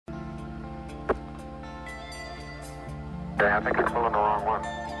Okay, I think it's pulling the wrong one.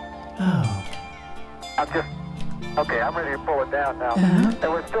 Oh. I'm ready to pull it down now.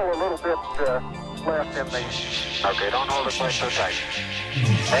 There was still a little bit left in the... Okay, don't hold it quite so tight.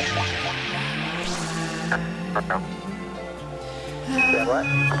 Okay. Stand what?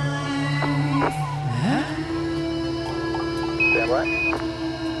 Stand what?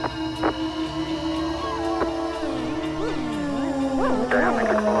 Okay, I think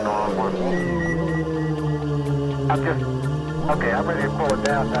it's pulling the wrong one. I'm ready to pull it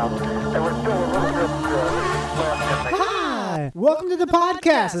down now. There was still a little bit left in the... Hi! Welcome to the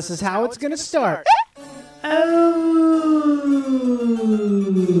podcast. This is how it's going to start.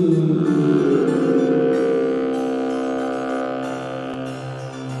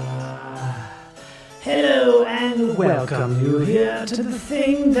 Hello and welcome you here to the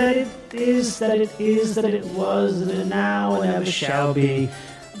thing that it is, that it was, that it now and ever shall be.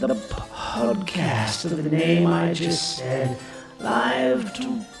 The podcast of the name I just said. Live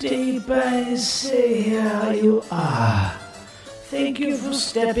today by Say Here You Are. Thank you for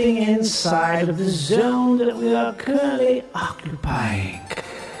stepping inside of the zone that we are currently occupying.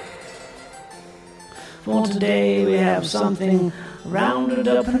 For today we have something rounded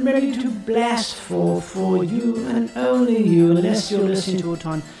up and ready to blast for you and only you, unless you're listening to it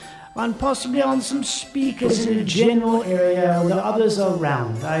on possibly on some speakers in a general area where others are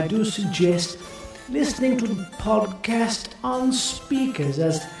around. I do suggest listening to the podcast on speakers,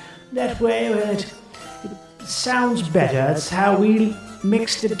 as that way it sounds better. That's how we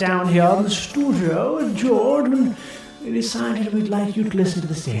mixed it down here in the studio with George, and we decided we'd like you to listen to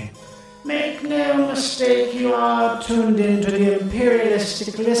the same. Make no mistake, you are tuned into the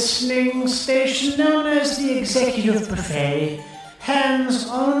imperialistic listening station known as the Executive Buffet. Hands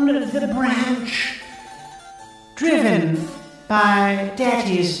on the branch, driven by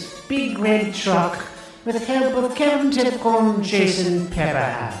Daddy's big red truck with the help of Kevin Tipcorn, Jason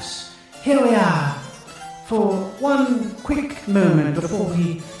Pepperhouse. Here we are for one quick moment before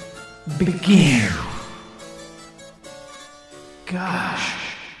we begin. Gosh.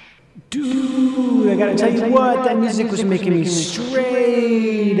 Dude, I gotta tell you what, that music was making me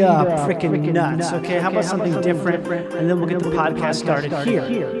straight up freaking nuts. Okay, how about something different? And then we'll get the podcast started here.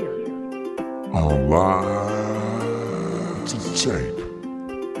 On live to the tape.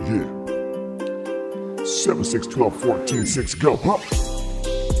 Yeah. 7, 6, 12, 14, 6, go. Huh.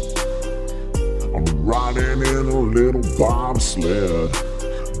 I'm riding in a little bobsled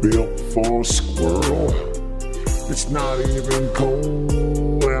built for a squirrel. It's not even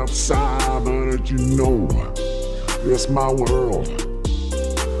cold outside, but you know, it's my world.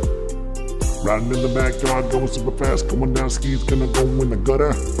 Riding in the backyard, going super fast, going down skis, gonna go in the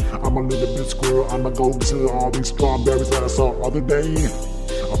gutter. I'm a little bit squirrel, I'ma go to all these strawberries that I saw the other day.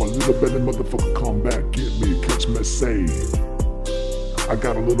 I'm a little bit of motherfucker, come back, get me, catch me, say. I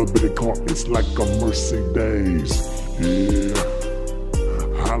got a little bit of car, it's like a Mercedes. Yeah,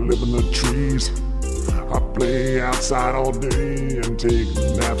 I live in the trees. I play outside all day and take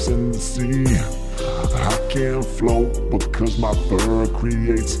naps in the sea. I can't float because my fur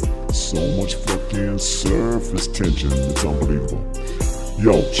creates so much fucking surface tension. It's unbelievable.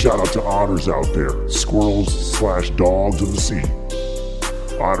 Yo, shout out to otters out there. Squirrels/dogs of the sea.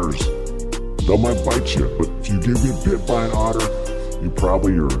 Otters, they might bite you, but if you get bit by an otter, you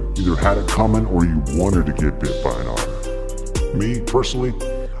probably either had it coming or you wanted to get bit by an otter. Me, personally,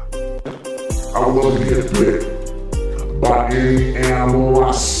 I would love to get bit by any animal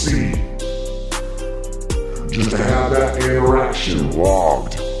I see. Just to have that interaction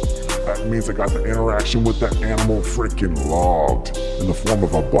logged. That means I got the interaction with that animal freaking logged in the form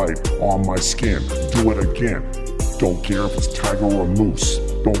of a bite on my skin. Do it again. Don't care if it's tiger or moose.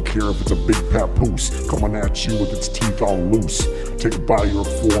 Don't care if it's a big papoose coming at you with its teeth all loose. Take a bite of your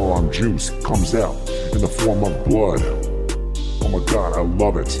forearm juice. Comes out in the form of blood. Oh my god, I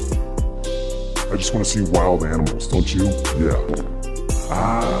love it. I just want to see wild animals, don't you? Yeah. I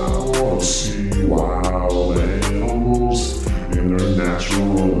want to see wild animals in their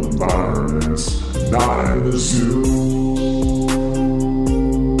natural environments, not in the zoo.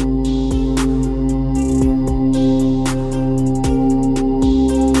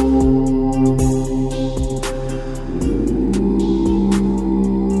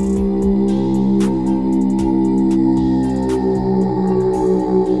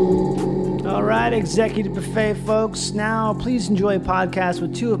 Executive Buffet, folks. Now, please enjoy a podcast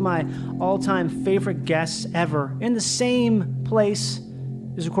with two of my all-time favorite guests ever in the same place.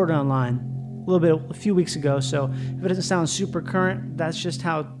 It was recorded online a few weeks ago, so if it doesn't sound super current, that's just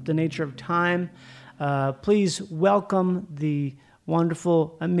how the nature of time. Please welcome the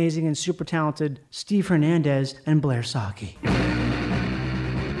wonderful, amazing, and super talented Steve Hernandez and Blair Saki.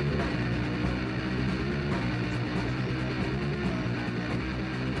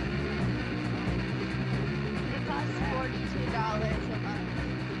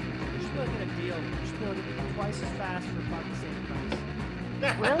 Twice as fast for about the same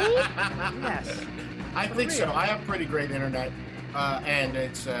price. Really? Yes. I think so. I have pretty great internet, and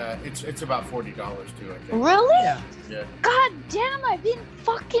it's about $40 too. I think. Really? Yeah. Yeah. God damn! I've been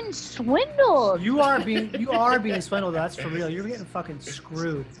fucking swindled. You are being swindled. That's for real. You're getting fucking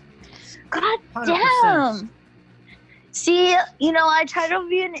screwed. God 100%. damn. See, I try to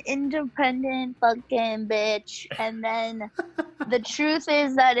be an independent fucking bitch, and then the truth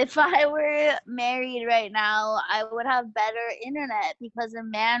is that if I were married right now, I would have better internet because a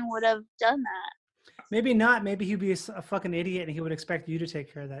man would have done that. Maybe not. Maybe he'd be a fucking idiot and he would expect you to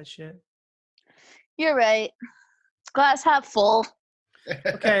take care of that shit. You're right. Glass half full.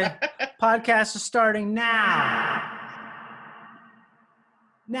 Okay. Podcast is starting now.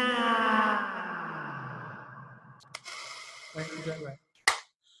 Right.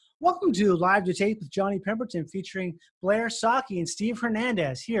 Welcome to Live to Tape with Johnny Pemberton featuring Blair Saki and Steve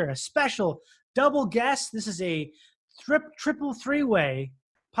Hernandez. Here, a special double guest. This is a triple three-way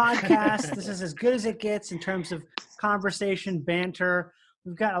podcast. This is as good as it gets in terms of conversation, banter.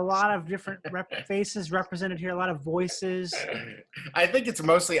 We've got a lot of different faces represented here, a lot of voices. I think it's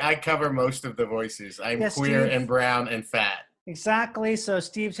mostly I cover most of the voices. I'm queer Steve. and brown and fat. Exactly. So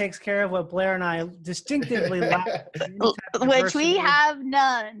Steve takes care of what Blair and I distinctively lack. Which we have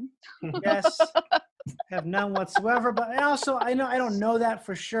none. Yes. Have none whatsoever. But I don't know that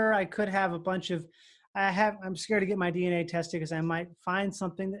for sure. I could have a bunch of I'm scared to get my DNA tested because I might find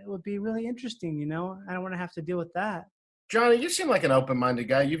something that would be really interesting, I don't want to have to deal with that. Johnny, you seem like an open-minded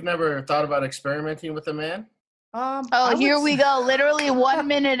guy. You've never thought about experimenting with a man? Here we go. Literally 1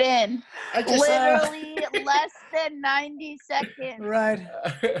 minute in. Literally less than 90 seconds. Right.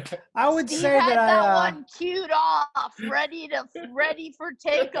 I would Steve say had that one queued off, ready for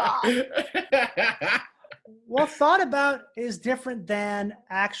takeoff. Well, thought about is different than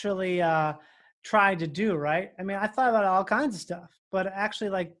actually tried to do, right? I mean, I thought about all kinds of stuff, but actually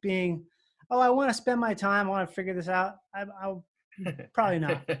like being, I want to spend my time, I want to figure this out. I'll probably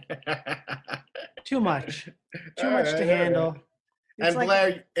not. Too much to handle. And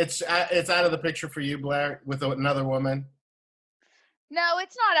Blair, it's out of the picture for you, Blair, with another woman. No,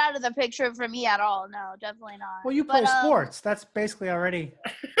 it's not out of the picture for me at all. No, definitely not. Well, you play sports. That's basically already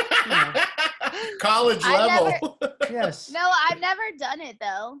college level. Yes. No, I've never done it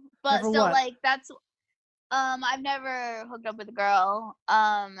though. But Never so what? like that's I've never hooked up with a girl.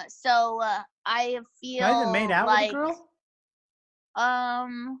 So I feel Not even made out with a girl?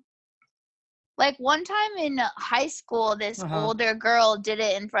 Like one time in high school, this older girl did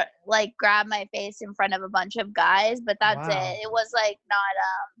it in front, like grabbed my face in front of a bunch of guys, but that's it. It was like not,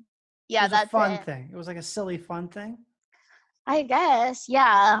 yeah, that's a fun thing. It was like a silly fun thing. I guess,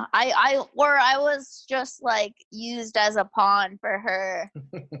 yeah. I was just like used as a pawn for her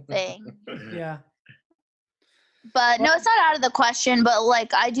thing. Yeah. But no, it's not out of the question, but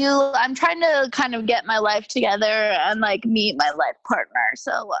like I'm trying to kind of get my life together and like meet my life partner.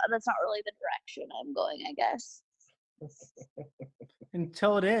 So that's not really the direction I'm going, I guess.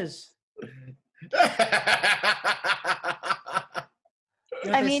 Until it is.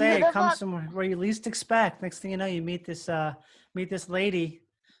 I mean, say it comes somewhere where you least expect. Next thing you know, you meet this lady,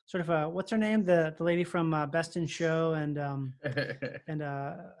 sort of what's her name? The lady from Best in Show and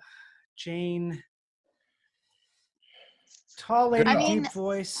Jane. Tall lady, deep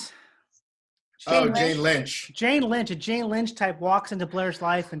voice. Jane Lynch. Jane Lynch, a Jane Lynch type walks into Blair's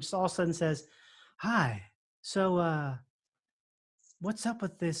life and just all of a sudden says, "Hi, so what's up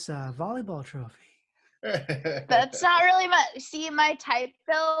with this volleyball trophy?" That's not really my type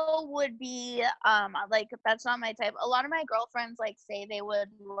though would be like that's not my type. A lot of my girlfriends like say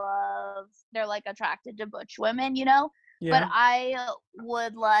they're like attracted to butch women, Yeah. But I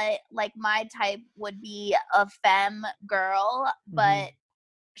would like my type would be a femme girl, but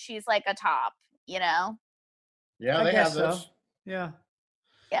she's like a top, Yeah, they have those. So. Yeah.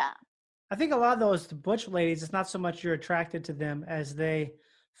 Yeah. I think a lot of those butch ladies, it's not so much you're attracted to them as they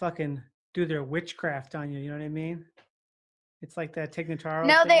fucking do their witchcraft on you. You know what I mean? It's like that Tig Notaro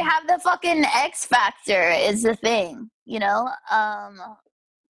No, thing. they have the fucking X Factor is the thing,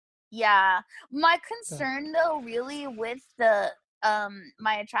 Yeah. My concern though really with the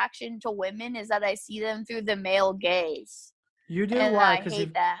my attraction to women is that I see them through the male gaze. You do? And Why? I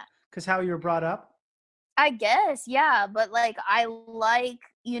hate that. Because how you were brought up? I guess, yeah, but like I like,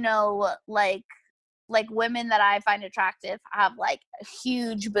 like women that I find attractive have like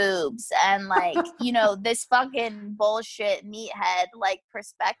huge boobs and like, you know, this fucking bullshit meathead like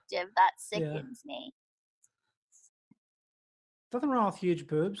perspective that sickens me. Nothing wrong with huge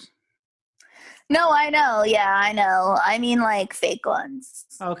boobs. No, I know. Yeah, I know. I mean, like fake ones.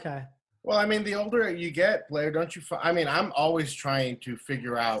 Okay. Well, I mean, the older you get, Blair, don't you I mean, I'm always trying to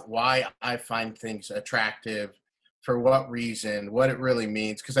figure out why I find things attractive, for what reason, what it really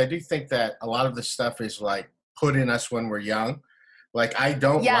means. Because I do think that a lot of the stuff is like put in us when we're young. Like I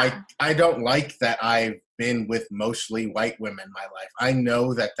don't like that I've been with mostly white women my life. I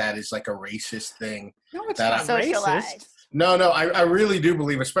know that is like a racist thing. No, it's that not racist. No, I really do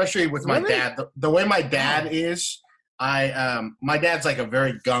believe, especially with my Really? dad, the way my dad is. My dad's like a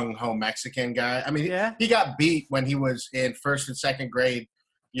very gung-ho Mexican guy. I mean, he got beat when he was in first and second grade,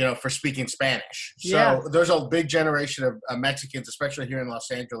 you know, for speaking Spanish. So there's a big generation of Mexicans, especially here in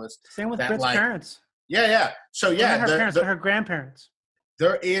Los Angeles. Same with Britt's parents. Yeah. So yeah, her parents, but her grandparents.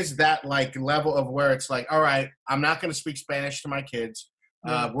 There is that like level of where it's like, all right, I'm not going to speak Spanish to my kids.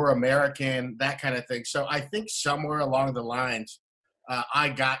 We're American, that kind of thing. So I think somewhere along the lines, I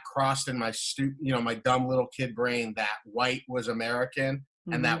got crossed in my my dumb little kid brain that white was American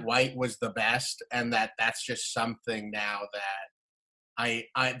and that white was the best, and that's just something now that I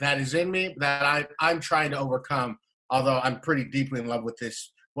that is in me that I'm trying to overcome. Although I'm pretty deeply in love with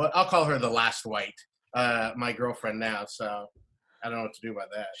this, well, I'll call her the last white, my girlfriend now. So I don't know what to do about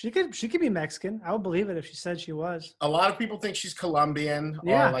that. She could be Mexican. I would believe it if she said she was. A lot of people think she's Colombian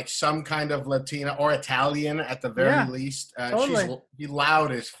or like some kind of Latina or Italian at the very least. Totally. She's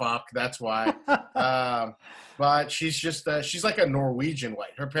loud as fuck. That's why. But she's just she's like a Norwegian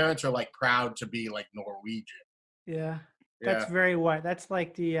white. Her parents are like proud to be like Norwegian. Yeah, that's very white. That's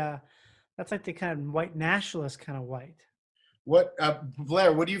like the kind of white nationalist kind of white. What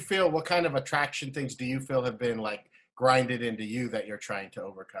Blair? What do you feel? What kind of attraction things do you feel have been like grinded into you that you're trying to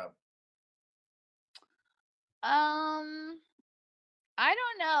overcome? I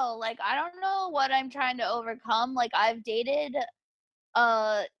don't know. Like, I don't know what I'm trying to overcome. Like, I've dated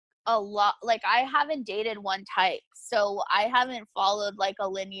a lot. Like, I haven't dated one type. So I haven't followed like a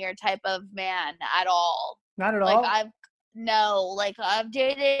linear type of man at all. Not at all? Like I've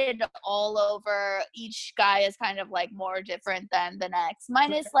dated all over. Each guy is kind of like more different than the next.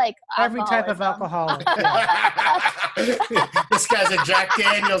 Mine is like every type of alcoholic. This guy's a Jack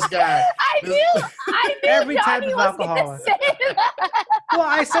Daniels guy. I knew every Johnny type of was alcoholic. gonna say that. Well,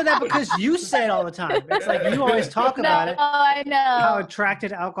 I said that because you say it all the time. It's like you always talk about it. I know. How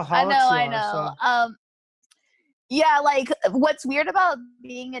attracted alcoholics you are. I know. So. Yeah, like what's weird about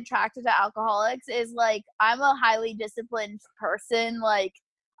being attracted to alcoholics is like I'm a highly disciplined person. Like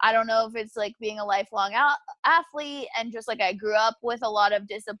I don't know if it's like being a lifelong athlete and just like I grew up with a lot of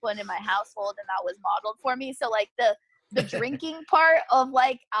discipline in my household and that was modeled for me. So like the drinking part of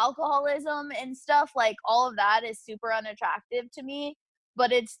like alcoholism and stuff, like all of that is super unattractive to me.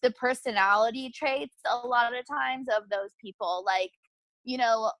 But it's the personality traits a lot of times of those people. Like, you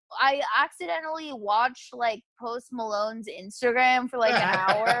know, I accidentally watched like Post Malone's Instagram for like an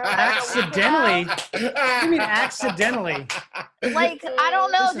hour. Accidentally? What do you mean accidentally? Like, I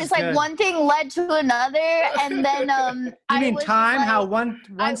don't know, just like good. One thing led to another, and then you mean time? Like, how one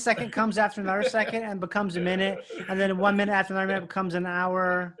second comes after another second and becomes a minute, and then 1 minute after another minute becomes an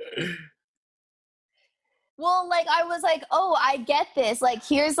hour. Well, like, I was like, oh, I get this. Like,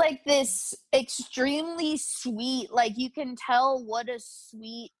 here's, like, this extremely sweet, like, you can tell what a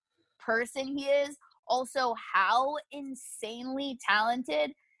sweet person he is. Also, how insanely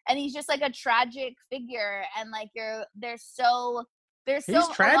talented. And he's just, like, a tragic figure. And, like, there's so,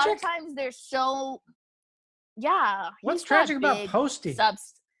 tragic? A lot of times they're so, yeah. What's tragic about Posty?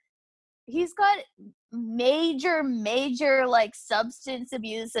 He's got major like substance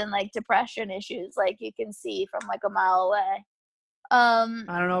abuse and like depression issues, like you can see from like a mile away. I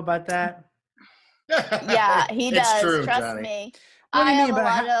don't know about that. Yeah, he does. True, trust Johnny. me. What do you mean?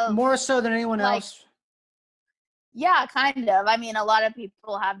 But more so than anyone else? Yeah, kind of. I mean, a lot of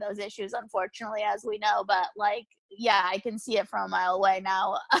people have those issues, unfortunately, as we know. But like, yeah, I can see it from a mile away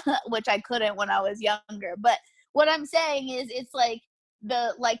now, which I couldn't when I was younger. But what I'm saying is, it's like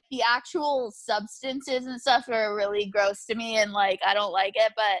the actual substances and stuff are really gross to me, and like I don't like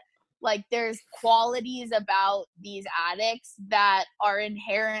it. But like, there's qualities about these addicts that are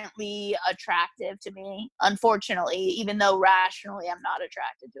inherently attractive to me, unfortunately, even though rationally I'm not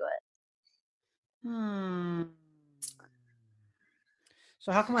attracted to it.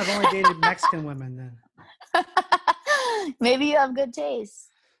 So how come I've only dated Mexican women then? Maybe you have good taste.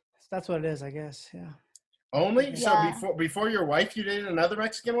 That's what it is, I guess. Yeah. Only? Yeah. So before your wife, you dated another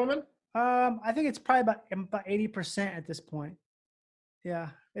Mexican woman? I think it's probably about 80% at this point. Yeah,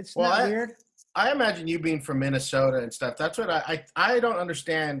 it's Well, not weird. I imagine you being from Minnesota and stuff. That's what I don't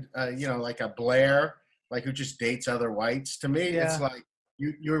understand. Like a Blair, like who just dates other whites. To me, Yeah. it's like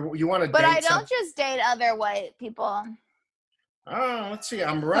you want to But date. I don't just date other white people. Oh, let's see.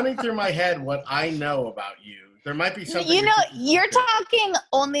 I'm running through my head what I know about you. There might be something. You know, you're talking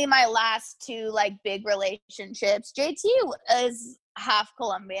only my last two like big relationships. JT is half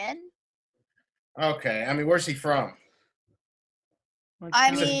Colombian. Okay, I mean, where's he from?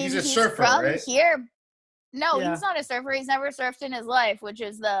 I He's a- mean, he's a he's surfer, from right? here. No, Yeah. he's not a surfer. He's never surfed in his life, which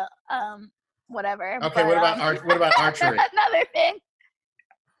is the whatever. Okay, But, what about archery? another thing.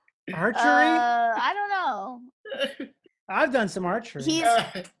 Archery? I don't know. I've done some archery.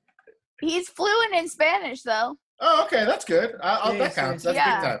 He's fluent in Spanish though. Oh, okay, that's good. Yeah, That counts. That's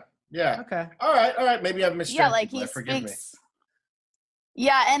yeah. big time. Yeah. Okay. All right. Maybe I've misjudged. Yeah, like he Forgive me. speaks.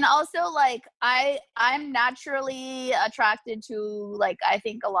 Yeah, and also like I'm naturally attracted to like I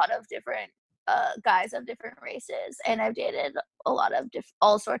think a lot of different guys of different races, and I've dated a lot of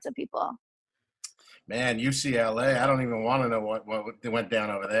all sorts of people. Man, UCLA. I don't even want to know what went down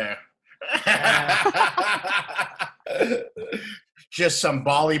over there. Just some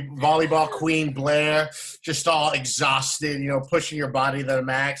volleyball queen Blair, just all exhausted, pushing your body to the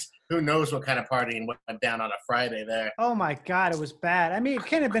max. Who knows what kind of partying went down on a Friday there? Oh my God, it was bad. I mean, it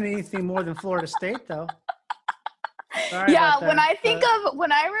can't have been anything more than Florida State, though. Sorry Yeah, about when that,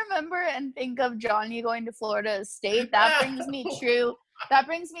 when I remember and think of Johnny going to Florida State, that brings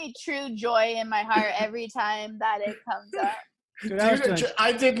me true joy in my heart every time that it comes up. Dude,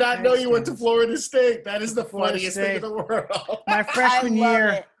 I did not know you went to Florida State. That is the Florida funniest thing in the world. My freshman I love year,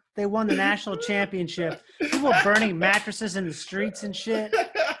 it. they won the national championship. People burning mattresses in the streets and shit.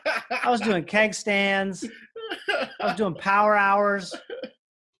 I was doing keg stands. I was doing power hours.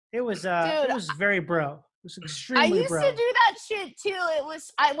 It was very bro. It was I extremely used bro. to do that shit too. It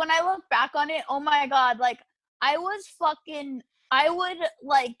was when I look back on it, oh my God, like I would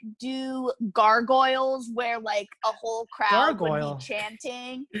like do gargoyles where like a whole crowd Gargoyle? would be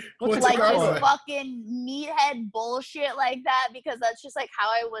chanting. What's a Like gargoyle? this fucking meathead bullshit like that, because that's just like how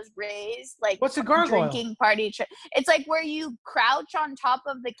I was raised. Like What's a gargoyle? drinking party. It's like where you crouch on top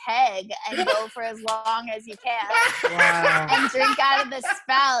of the keg and go for as long as you can. Wow. And drink out of the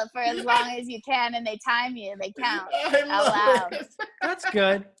spout for as long as you can, and they time you, they count out loud. That's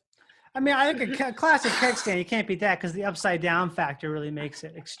good. I mean, I think a classic keg stand, you can't beat that because the upside down factor really makes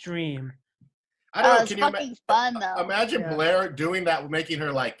it extreme. I don't know. It's Can you fucking fun though. imagine Yeah. Blair doing that, making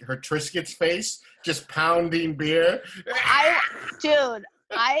her like her Triscuits face, just pounding beer?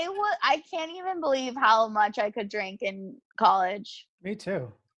 I can't even believe how much I could drink in college. Me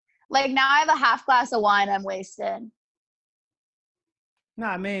too. Like now I have a half glass of wine, I'm wasted.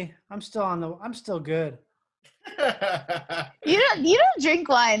 Not me. I'm still good. You don't drink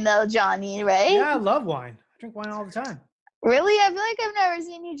wine though, Johnny, right? Yeah, I love wine. I drink wine all the time. Really? I feel like I've never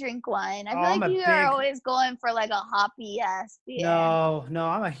seen you drink wine. I Oh, feel I'm like a you are big- always going for like a hoppy ass beer. No,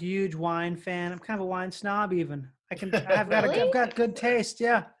 I'm a huge wine fan. I'm kind of a wine snob even. I've got good taste,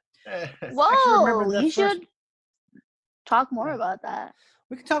 yeah. Whoa, remember the you first- should talk more about that.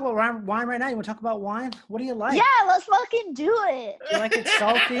 We can talk about wine right now. You want to talk about wine? What do you like? Yeah, let's fucking do it. Do you like it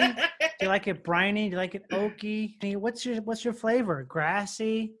salty? Do you like it briny? Do you like it oaky? I mean, what's your flavor?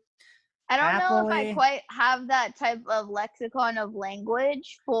 Grassy? I don't know if I Appley. quite have that type of lexicon of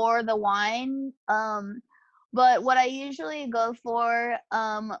language for the wine. But what I usually go for,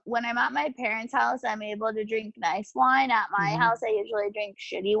 when I'm at my parents' house, I'm able to drink nice wine. At my Mhm. house, I usually drink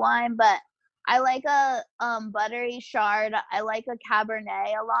shitty wine. But I like a buttery Chard. I like a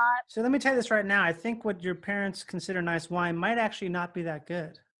Cabernet a lot. So let me tell you this right now. I think what your parents consider nice wine might actually not be that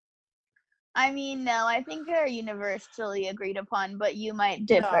good. I mean, no, I think they're universally agreed upon, but you might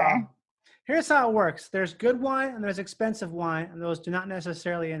differ. No. Here's how it works. There's good wine and there's expensive wine, and those do not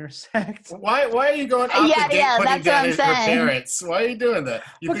necessarily intersect. Why are you going out Yeah, the gate yeah, putting that's down what I'm her saying. parents? Why are you doing that?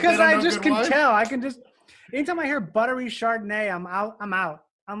 You think Because they don't I know just good can wine? tell. I can just anytime I hear buttery Chardonnay, I'm out.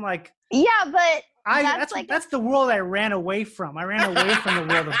 I'm like Yeah, but that's that's the world I ran away from. I ran away from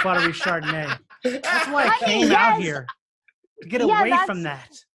the world of buttery Chardonnay. That's why I I mean, came out yes. here to get Yeah, away from that.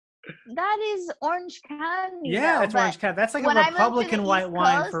 that is Orange County. Yeah, though, that's but Orange County. That's like when a I moved to the Republican white East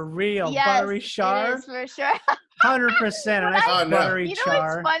wine Coast, for real. yes, Buttery it Chard, is for sure. 100%. A nice Oh, no. buttery You know what's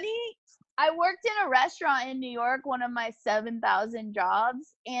Chard. funny? I worked in a restaurant in New York, one of my 7,000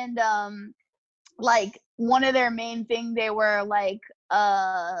 jobs, and like one of their main thing, they were like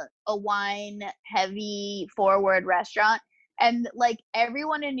a wine heavy forward restaurant, and like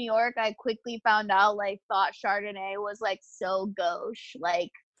everyone in New York, I quickly found out like thought Chardonnay was like so gauche,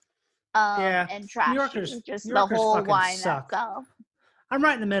 like Yeah. and New trashy. Yorkers- Just New the Yorkers whole fucking wine suck. itself. I'm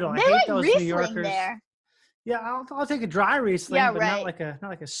right in the middle. I They hate like those New Riesling Yorkers. there. Yeah, I'll take a dry Riesling, Yeah, but right. not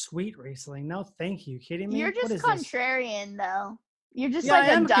like a sweet Riesling. No, thank you. Kidding me? You're What just is this? contrarian, though. You're just Yeah, I like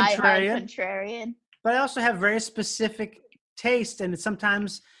am a a diehard contrarian. contrarian. But I also have very specific taste, and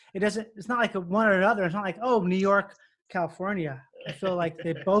sometimes it's not like one or another. It's not like, oh, New York, California. I feel like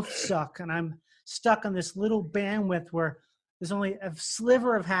they both suck, and I'm stuck on this little bandwidth where there's only a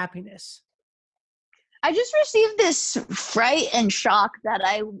sliver of happiness. I just received this fright and shock that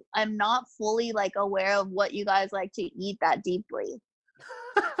I'm not fully like aware of what you guys like to eat that deeply.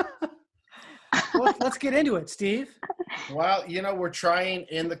 Well, let's get into it, Steve. Well, we're trying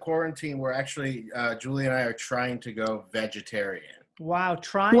in the quarantine. We're actually, Julie and I are trying to go vegetarian. Wow,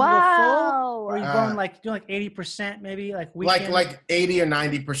 trying to go full, or are you Wow. going doing 80% maybe, like weekend? Like 80 or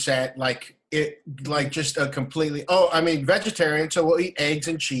 90%, just a completely. Oh, I mean vegetarian, so we'll eat eggs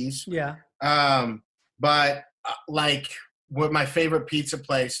and cheese. Yeah. But with my favorite pizza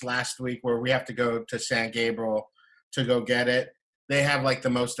place last week, where we have to go to San Gabriel to go get it, they have like the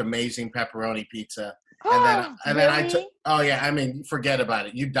most amazing pepperoni pizza. And then I took. Oh yeah, I mean, forget about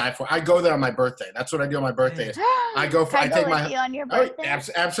it. You die for it. I go there on my birthday. That's what I do on my birthday. Is I go for. Can I take go my. with you on your Oh, birthday?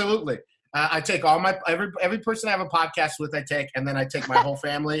 absolutely. I take all my every person I have a podcast with. I take, and then I take my whole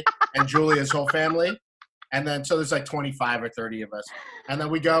family and Julia's whole family, and then so there's like 25 or 30 of us, and then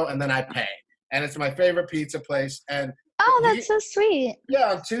we go, and then I pay, and it's my favorite pizza place. And Oh, that's so sweet.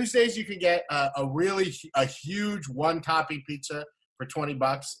 yeah, on Tuesdays you can get a huge one topping pizza for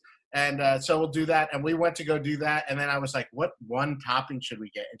 $20. And so we'll do that. And we went to go do that. And then I was like, what one topping should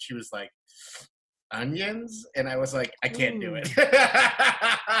we get? And she was like, onions? And I was like, I can't do it.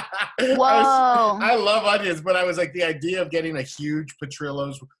 Whoa. I love onions, but I was like, the idea of getting a huge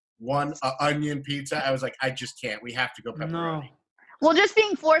Petrillo's one onion pizza, I was like, I just can't. We have to go pepperoni. No. Well, just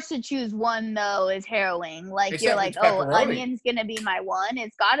being forced to choose one though is harrowing. Like Except you're like, it's oh, pepperoni. onion's gonna be my one.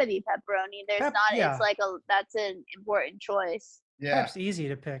 It's gotta be pepperoni. There's not. Yeah. It's like that's an important choice. Yeah. Pep's easy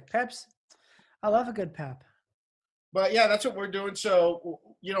to pick. Pep's, I love a good pep. But yeah, that's what we're doing. So,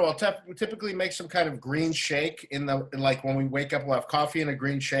 I'll typically make some kind of green shake like when we wake up, we'll have coffee and a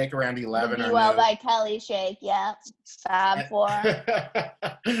green shake around 11 The or Be Well noon. by Kelly shake, yeah. Fab Four.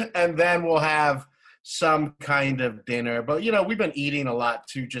 And then we'll have some kind of dinner. But, we've been eating a lot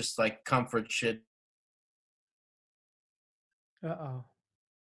too, just like comfort shit, Uh-oh.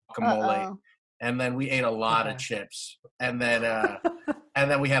 guacamole. And then we ate a lot of Okay. chips. And then and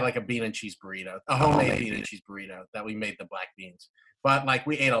then we had like a bean and cheese burrito, a homemade bean and cheese burrito that we made the black beans. But like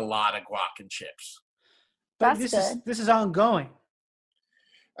we ate a lot of guac and chips. But That's this is ongoing.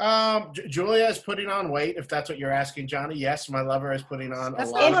 Julia is putting on weight, if that's what you're asking, Johnny. Yes, my lover is putting on That's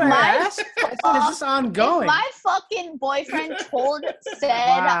a not lot what of I weight. asked. I said, is this ongoing? If my fucking boyfriend said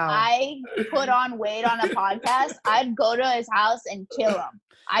Wow. I put on weight on a podcast, I'd go to his house and kill him.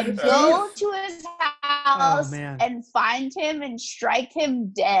 I'd go to his house man. and find him and strike him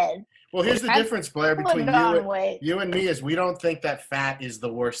dead. Well, here's the I difference, Blair, between Put on weight. you and me is we don't think that fat is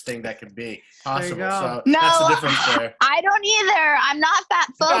the worst thing that could be possible. go. So No, that's the difference there. I don't either. I'm not fat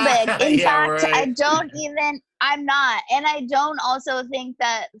phobic. In Yeah, fact, right. I don't even. I'm not, and I don't also think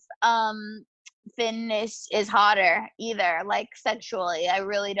that thinness is hotter either. Like sexually, I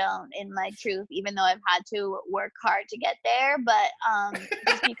really don't. In my truth, even though I've had to work hard to get there, but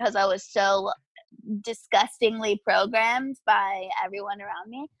just because I was so disgustingly programmed by everyone around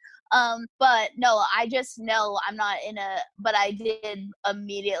me. But no, I just know I'm not but I did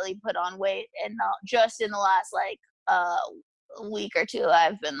immediately put on weight, and just in the last week or two,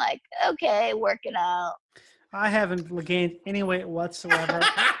 I've been like, okay, working out. I haven't gained any weight whatsoever.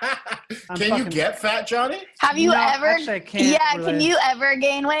 Can you get fat, Johnny? Have you No, ever? actually, I can't Yeah, really. can you ever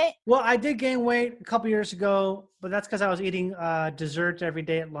gain weight? Well, I did gain weight a couple years ago, but that's because I was eating dessert every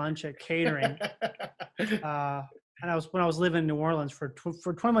day at lunch at catering. And when I was living in New Orleans for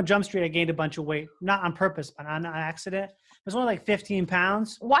 21 Jump Street, I gained a bunch of weight, not on purpose, but on accident. It was only like 15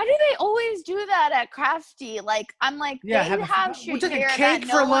 pounds. Why do they always do that at Crafty? Like, I'm like, Yeah, they have have a- shit we took a here cake that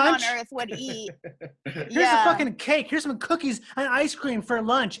for no one lunch. on earth would eat. Here's Yeah. a fucking cake. Here's some cookies and ice cream for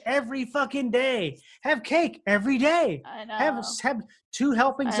lunch every fucking day. Have cake every day. I know. Have 2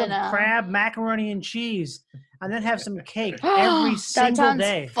 helpings I of know. crab, macaroni, and cheese, and then have some cake every that single sounds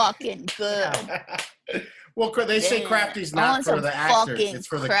day. fucking good. Well, they say Damn. Crafty's I not want for some the actors; fucking it's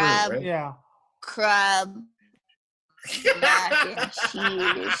for the crab. crew, right? Yeah. Crab, mac and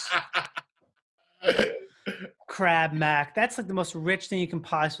cheese. Crab mac. That's like the most rich thing you can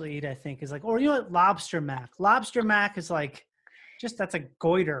possibly eat, I think, is like, or you know what? Lobster mac. Lobster mac is like, that's a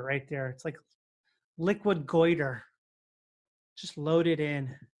goiter right there. It's like liquid goiter. Just loaded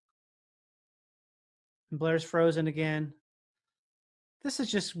in. And Blair's frozen again. This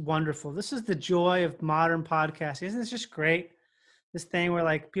is just wonderful. This is the joy of modern podcasting. Isn't this just great? This thing where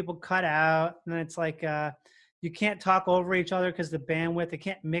like people cut out and then it's like you can't talk over each other because the bandwidth, they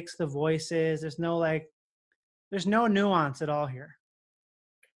can't mix the voices. There's no nuance at all here.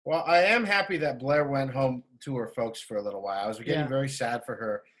 Well, I am happy that Blair went home to her folks for a little while. I was getting very sad for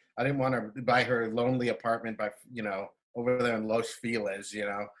her. I didn't want to buy her lonely apartment by, over there in Los Feliz,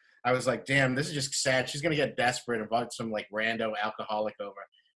 I was like, damn, this is just sad. She's going to get desperate and invite some like rando alcoholic over.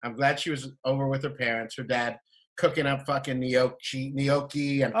 I'm glad she was over with her parents. Her dad cooking up fucking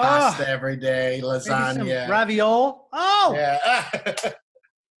gnocchi and pasta every day, lasagna. Ravioli. Oh! Yeah.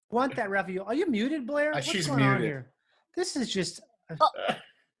 Want that ravioli. Are you muted, Blair? What's she's going muted. on here? This is just...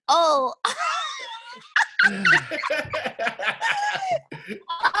 Oh.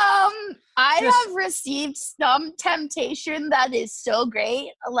 I have received some temptation that is so great.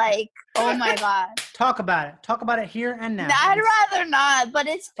 Like, oh my God. Talk about it. Talk about it here and now. I'd rather not, but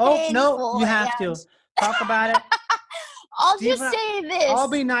it's painful. Oh, no, you have to. Talk about it. I'll just say this. I'll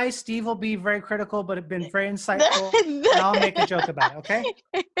be nice. Steve will be very critical, but it's been very insightful. And I'll make a joke about it, okay?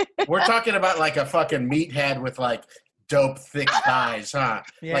 We're talking about like a fucking meathead with like dope thick thighs, huh?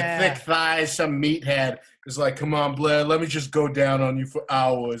 Yeah. Like thick thighs, some meathead is like, come on, Blair, let me just go down on you for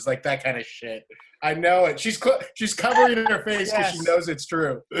hours. Like that kind of shit. I know it. She's covering her face because she knows it's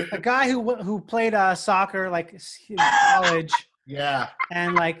true. A guy who played soccer like in college. Yeah.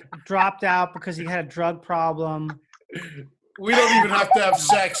 And like dropped out because he had a drug problem. We don't even have to have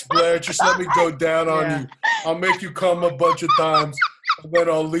sex, Blair. Just let me go down on you. I'll make you come a bunch of times, and then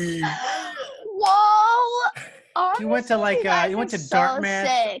I'll leave. Whoa! Honestly, you went to like you went to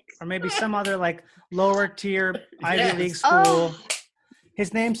Dartmouth or maybe some other like lower tier Ivy League school. Oh.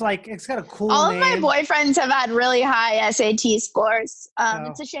 His name's like it's got a cool name. All of my boyfriends have had really high SAT scores.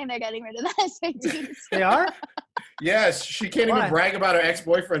 It's a shame they're getting rid of the SATs. They are? Yes, she can't even brag about her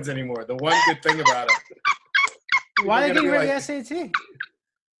ex-boyfriends anymore. The one good thing about it. Why are they getting rid of the SAT?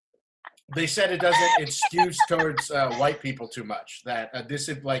 They said it skews towards white people too much. That this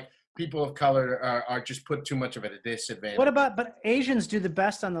is like people of color are just put too much of it at a disadvantage. But Asians do the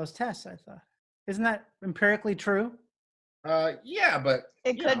best on those tests, I thought. Isn't that empirically true? Yeah, but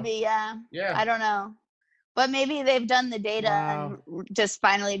it could be, yeah. Yeah. I don't know. But maybe they've done the data and just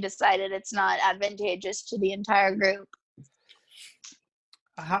finally decided it's not advantageous to the entire group.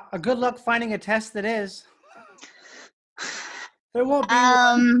 A good luck finding a test that is. There won't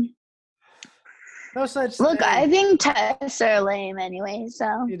be no such Look, thing. I think tests are lame anyway,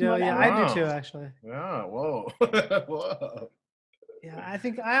 so you do, yeah, I do too, actually. Yeah, whoa. Whoa. Yeah, I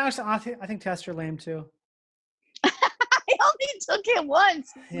think tests are lame too. I only took it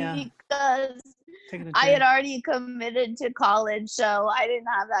once because I had already committed to college, so I didn't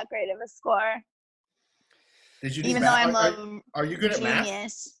have that great of a score. Did you? Even though I'm are you good at math?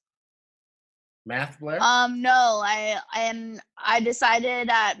 Genius. Math, Blair? No, I decided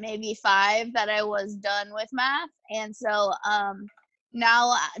at maybe 5 that I was done with math, and so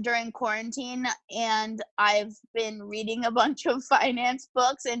now during quarantine, and I've been reading a bunch of finance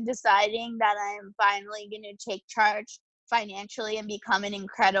books and deciding that I'm finally going to take charge financially and become an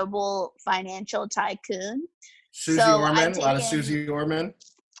incredible financial tycoon. Susie Orman, a lot of Susie Orman.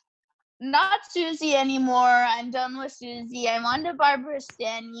 Not Susie anymore. I'm done with Susie. I'm on to Barbara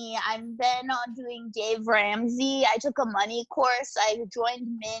Stanley. I've been on doing Dave Ramsey. I took a money course. I joined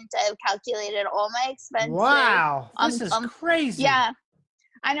Mint. I've calculated all my expenses. Wow, this is crazy. Yeah,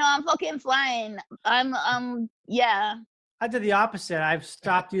 I know. I'm fucking flying. Yeah. I did the opposite. I've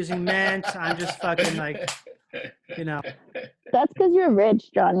stopped using Mint. I'm just fucking like, That's because you're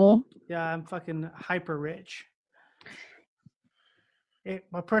rich, Johnny. Yeah, I'm fucking hyper rich.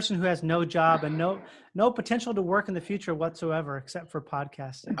 A person who has no job and no potential to work in the future whatsoever, except for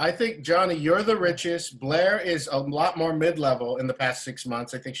podcasting. I think, Johnny, you're the richest. Blair is a lot more mid-level in the past 6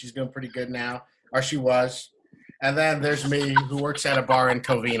 months. I think she's doing pretty good now, or she was. And then there's me, who works at a bar in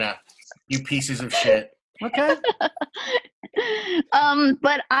Covina. You pieces of shit. Okay.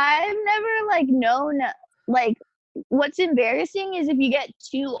 But I've never known what's embarrassing is if you get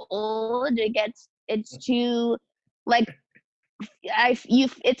too old, it's too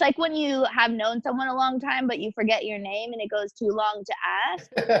it's like when you have known someone a long time but you forget your name and it goes too long to ask.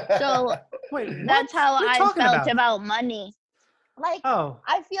 So that's how I felt about money.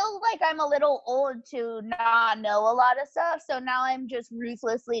 I feel like I'm a little old to not know a lot of stuff, so now I'm just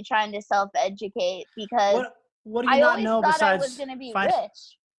ruthlessly trying to self-educate because what do you not know besides I was going to be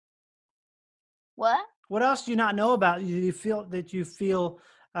rich. What else do you not know about you feel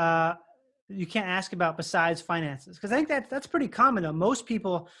you can't ask about besides finances? Because I think that's pretty common though. Most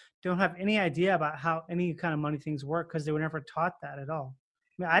people don't have any idea about how any kind of money things work because they were never taught that at all.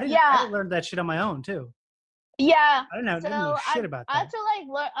 I mean, I didn't learn that shit on my own too. Yeah. I didn't know shit about that. I have to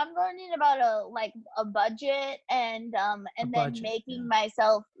learn. I'm learning about a budget and making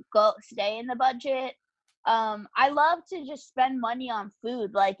myself stay in the budget. I love to just spend money on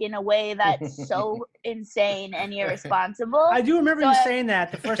food, like in a way that's so insane and irresponsible. I do remember you saying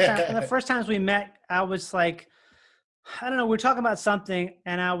that the first time. The first times we met, I was like, I don't know, we were talking about something,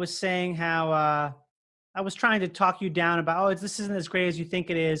 and I was saying how I was trying to talk you down about, oh, this isn't as great as you think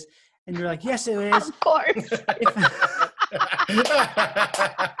it is, and you're like, yes, it is. Of course.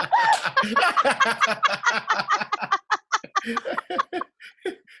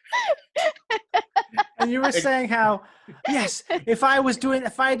 And you were saying how, yes, if I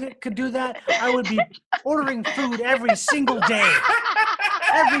could do that, I would be ordering food every single day.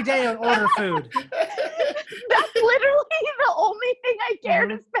 Every day I'd order food. That's literally the only thing I care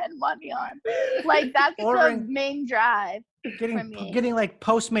to spend money on. Like, that's the main drive. Getting like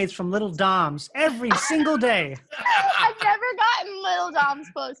Postmates from Little Dom's every single day. I've never gotten Little Dom's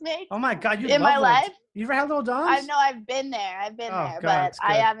Postmates. Oh my God, in my life. You ever had Little Dom's? I know I've been there. But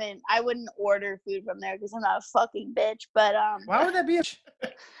I haven't. I wouldn't order food from there because I'm not a fucking bitch. But why would that be?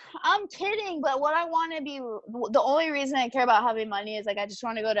 I'm kidding. But what I want to be, the only reason I care about having money is like I just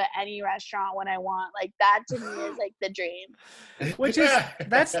want to go to any restaurant when I want. Like that to me is like the dream. Which is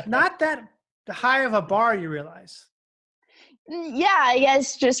that's not that high of a bar, you realize. Yeah, I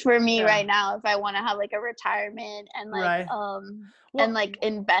guess just for me right now, if I want to have like a retirement and like and like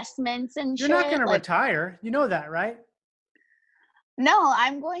investments and you're shit. You're not going to like, retire. You know that, right? No,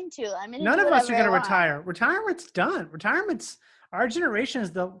 I'm going to. None of us are going to retire. Retirement's done. Retirement's our generation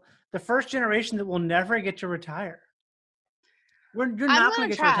is the first generation that will never get to retire. You're not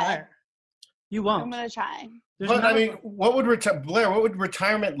going to get to retire. You won't. I'm going to try. But I mean, what would Blair? What would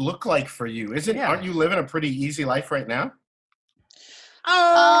retirement look like for you? Aren't you living a pretty easy life right now?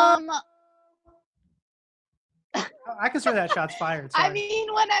 I consider that shots fired. Sorry. I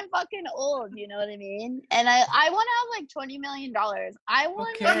mean, when I'm fucking old, you know what I mean? And I want to have like $20 million. I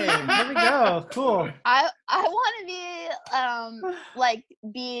want. Okay, there we go. Cool. I want to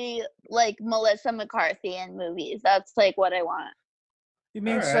be like Melissa McCarthy in movies. That's like what I want. You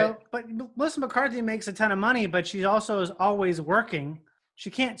mean but Melissa McCarthy makes a ton of money, but she also is always working. She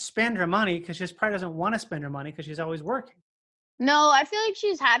can't spend her money because she probably doesn't want to spend her money because she's always working. No, I feel like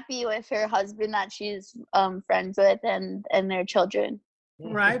she's happy with her husband that she's friends with and their children.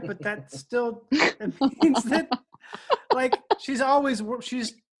 Right, but that still means that like she probably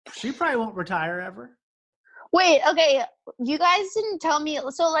won't retire ever. Wait, okay, you guys didn't tell me.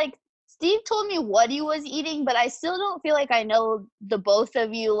 So like Steve told me what he was eating, but I still don't feel like I know the both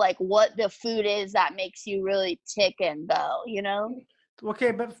of you like what the food is that makes you really tick and go, you know?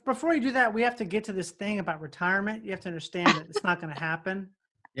 Okay, but before you do that, we have to get to this thing about retirement. You have to understand that it's not going to happen.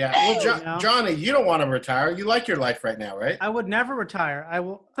 Yeah. Well, Johnny, you don't want to retire. You like your life right now, right? I would never retire.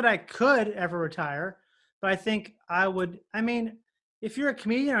 But I could ever retire. But I think I would. I mean, if you're a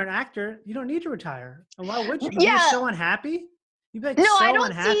comedian or an actor, you don't need to retire. And why would you? Yeah. You're so unhappy. You'd be like, no, so I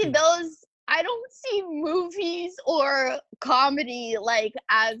don't unhappy. see those. I don't see movies or comedy like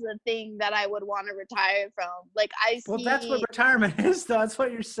as a thing that I would want to retire from. Like I see. Well, that's what retirement is, though. That's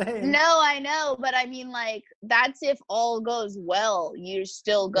what you're saying. No, I know, but I mean, like that's if all goes well, you're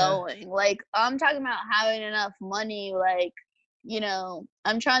still going. Yeah. Like I'm talking about having enough money. Like, you know,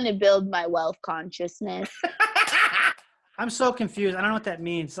 I'm trying to build my wealth consciousness. I'm so confused. I don't know what that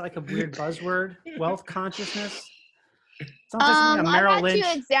means. It's like a weird buzzword. Wealth consciousness. I've had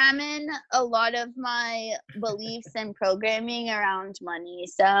to examine a lot of my beliefs and programming around money.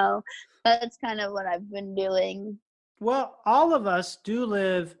 So that's kind of what I've been doing. Well, all of us do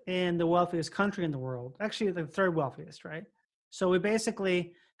live in the wealthiest country in the world. Actually, the third wealthiest, right? So we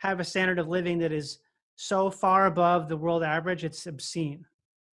basically have a standard of living that is so far above the world average, it's obscene.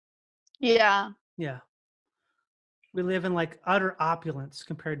 Yeah. Yeah. We live in like utter opulence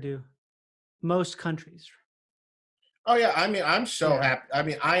compared to most countries. Oh yeah, I mean, I'm so happy. I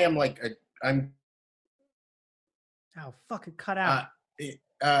mean, I am like, I'm. Oh, fucking cut out.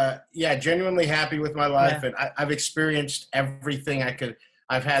 Yeah, genuinely happy with my life, and I've experienced everything I could.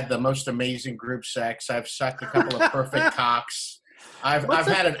 I've had the most amazing group sex. I've sucked a couple of perfect cocks. I've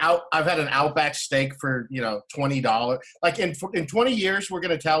had an Outback steak for $20. Like in 20 years, we're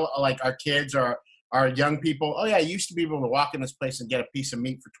gonna tell like our kids or our young people, oh yeah, I used to be able to walk in this place and get a piece of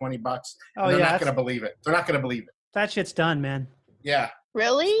meat for $20. Oh, they're not gonna believe it. They're not gonna believe it. That shit's done, man. Yeah.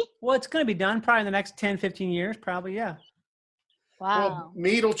 Really? Well, it's going to be done probably in the next 10, 15 years, probably, yeah. Wow. Well,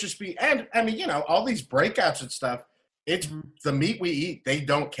 meat will just be, and I mean, all these breakouts and stuff, it's the meat we eat. They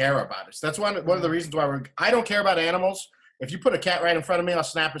don't care about us. That's one of the reasons why I don't care about animals. If you put a cat right in front of me, I'll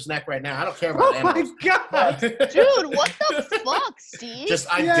snap his neck right now. I don't care about animals. Oh, my God. Dude, what the fuck, Steve?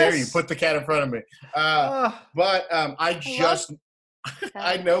 I dare you, put the cat in front of me. I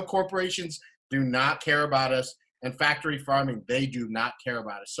know corporations do not care about us, and factory farming, they do not care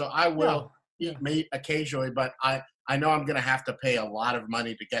about us. So I will eat meat occasionally, but I know I'm going to have to pay a lot of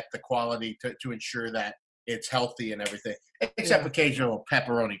money to get the quality to ensure that it's healthy and everything, except occasional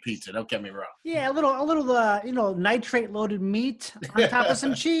pepperoni pizza. Don't get me wrong. Yeah, a little, nitrate loaded meat on top of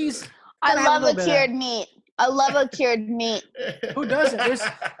some cheese. I love a cured meat. I love a cured meat. Who doesn't?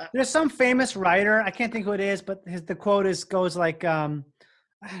 There's some famous writer. I can't think who it is, but the quote goes like, I'm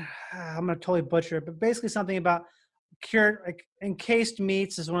gonna totally butcher it, but basically something about cured, like encased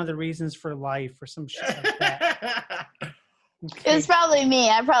meats is one of the reasons for life, or some shit like that. It's probably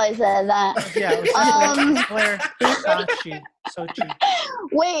me. I probably said that. Yeah, Claire. So cheap.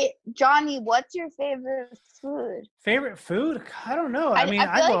 Wait, Johnny, what's your favorite food? Favorite food? I don't know. I feel go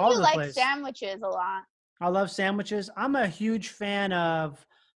like all you over the like place. sandwiches a lot. I love sandwiches. I'm a huge fan of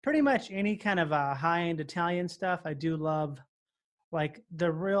pretty much any kind of high-end Italian stuff. I do love like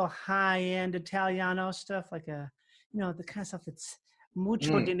the real high-end Italiano stuff, like the kind of stuff that's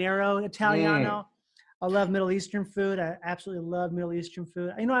mucho dinero Italiano. I love Middle Eastern food. I absolutely love Middle Eastern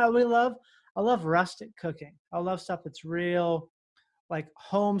food. You know what I really love? I love rustic cooking. I love stuff that's real, like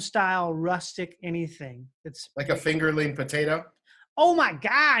home-style, rustic anything. It's like a fingerling potato? Oh, my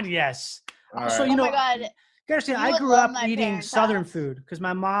God, yes. Right. So, oh, my God. You understand, I grew up eating Southern food because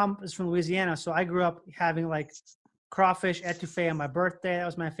my mom is from Louisiana. So I grew up having like crawfish etouffee on my birthday. That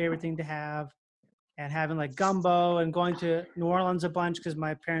was my favorite thing to have. And having like gumbo and going to New Orleans a bunch because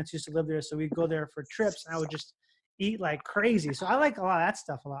my parents used to live there. So we'd go there for trips and I would just eat like crazy. So I like a lot of that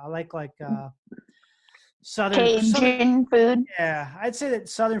stuff a lot. I like Southern food. Yeah, I'd say that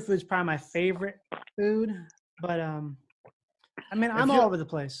Southern food is probably my favorite food. But I'm all over the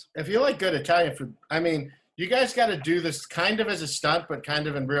place. If you like good Italian food, you guys got to do this kind of as a stunt, but kind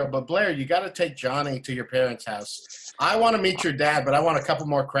of in real. But Blair, you got to take Johnny to your parents' house. I want to meet your dad, but I want a couple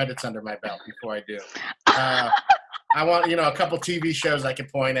more credits under my belt before I do. I want, a couple TV shows I can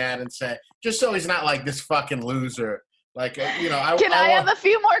point at and say, just so he's not like this fucking loser. Like, Can I have a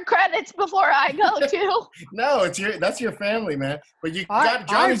few more credits before I go too? No, that's your family, man. But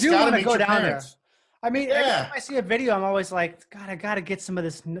Johnny's got to meet your parents. Every time I see a video, I'm always like, God, I got to get some of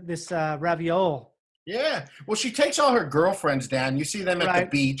this ravioli. Yeah. Well, she takes all her girlfriends down. You see them at the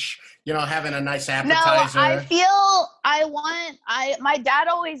beach, having a nice appetizer. No, my dad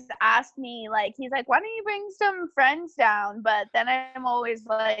always asked me, like, he's like, why don't you bring some friends down? But then I'm always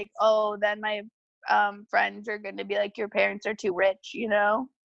like, oh, then my friends are going to be like, your parents are too rich,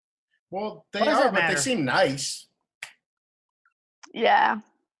 Well, they are, but they seem nice. Yeah.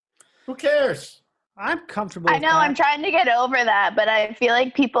 Who cares? I'm comfortable I know, I'm trying to get over that, but I feel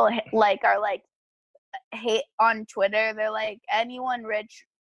like people are hate on Twitter. They're like, anyone rich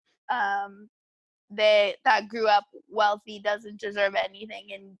that grew up wealthy doesn't deserve anything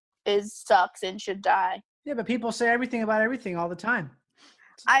and sucks and should die. Yeah, but people say everything about everything all the time.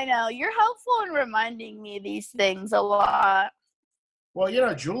 I know. You're helpful in reminding me these things a lot. Well,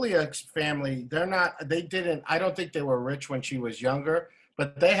 Julia's family, I don't think they were rich when she was younger,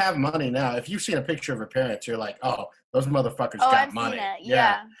 but they have money now. If you've seen a picture of her parents, you're like, oh, those motherfuckers got I've money. Seen it.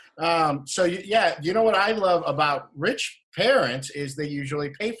 Yeah. You know what I love about rich parents is they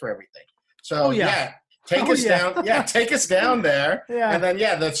usually pay for everything. So take us down. Yeah, take us down there. Yeah. And then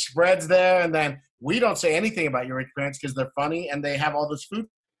the spread's there, and then we don't say anything about your rich parents because they're funny and they have all this food.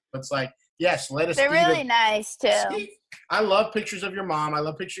 It's like, yes, let us. They're really nice too. See? I love pictures of your mom. I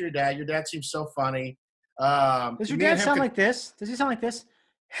love pictures of your dad. Your dad seems so funny. Does your dad sound like this? Does he sound like this?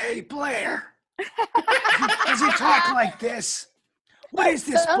 Hey, Blair. Does he talk like this? What is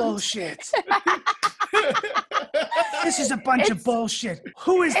this bullshit? This is a bunch of bullshit.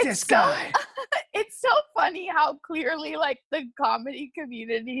 Who is this guy? It's so funny how clearly the comedy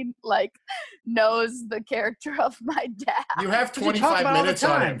community knows the character of my dad. You have 25 minutes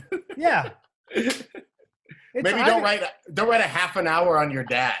on him. Yeah. Maybe don't write a half an hour on your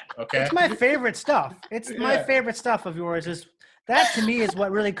dad, okay? It's my favorite stuff. It's my favorite stuff of yours. That to me is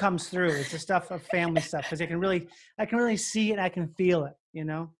what really comes through. It's the stuff of family stuff because I can really see it. I can feel it.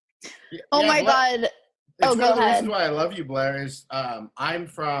 Oh my God! It's one of the reasons why I love you, Blair. Is I'm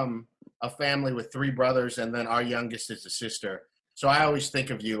from a family with 3 brothers, and then our youngest is a sister. So I always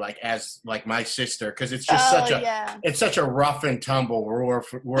think of you as my sister because it's just it's such a rough and tumble world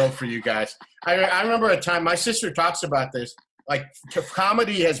for you guys. I remember a time my sister talks about this.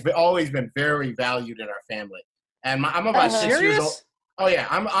 Comedy has always been very valued in our family. and I'm about 6 years old. Serious? Oh yeah,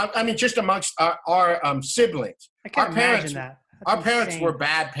 I mean, just amongst our siblings. I can't imagine that. That's Our parents insane. were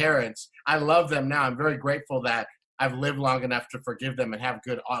bad parents. I love them now. I'm very grateful that I've lived long enough to forgive them and have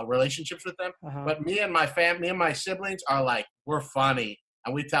good relationships with them. Uh-huh. But me and my family and my siblings are like, we're funny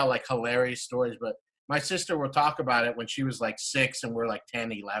and we tell like hilarious stories. But my sister will talk about it when she was like 6 and we're like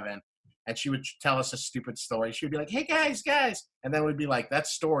 10, 11. And she would tell us a stupid story. She would be like, "Hey guys," and then we'd be like, "That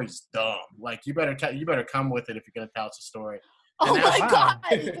story's dumb. Like you better come with it if you're gonna tell us a story." Oh And my that's- god!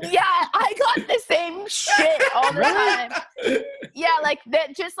 Yeah, I got the same shit all the time. Yeah, like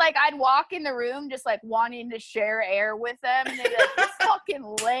that. Just like I'd walk in the room, just like wanting to share air with them, and they'd be like, "You're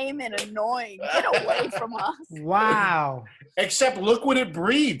fucking lame and annoying. Get away from us." Wow. Except look what it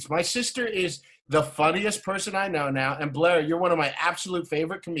breeds. My sister is the funniest person I know now, and Blair, you're one of my absolute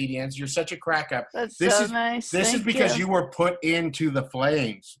favorite comedians. You're such a crack up. That's This so is- nice. This is Thank because you were put into the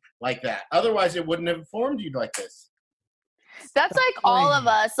flames like that. Otherwise, it wouldn't have formed you like this. That's like all of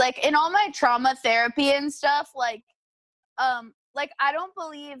us. Like in all my trauma therapy and stuff, like I don't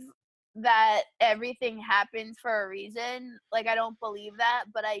believe that everything happens for a reason. Like I don't believe that,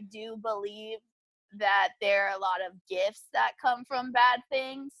 but I do believe that there are a lot of gifts that come from bad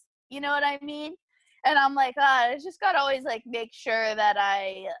things. You know what I mean? And I'm like, I just gotta always like make sure that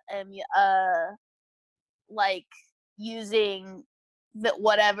I am like using the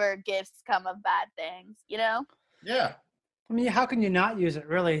whatever gifts come of bad things, you know? Yeah. I mean, how can you not use it,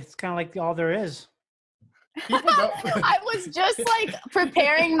 really? It's kind of like all there is. People don't. I was just like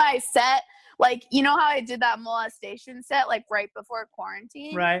preparing my set. Like, you know how I did that molestation set like right before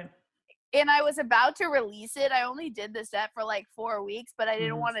quarantine? Right. And I was about to release it. I only did the set for like 4 weeks, but I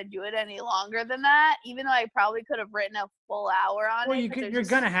didn't Mhm. want to do it any longer than that, even though I probably could have written a full hour on Well, it. 'cause you're there's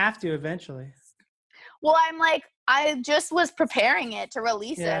going to just- have to eventually. Well, I'm like, I just was preparing it to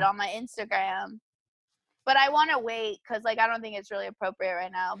release it Yeah. on my Instagram. But I want to wait because like I don't think it's really appropriate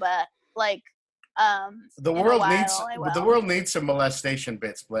right now. But like The in a world while, needs I the will. world needs some molestation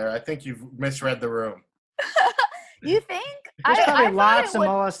bits, Blair. I think you've misread the room. You think? There's probably thought lots it of would-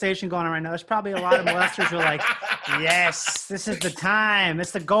 molestation going on right now. There's probably a lot of molesters who are like, yes, this is the time. It's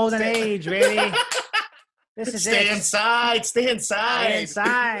the golden age, baby. This is Stay it. inside. Stay inside. Stay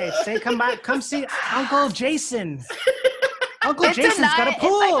inside. Stay, come back. Come see Uncle Jason. Uncle It's Jason's got a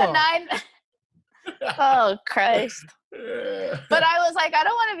pool. It's like a 9. Oh Christ! But I was like, I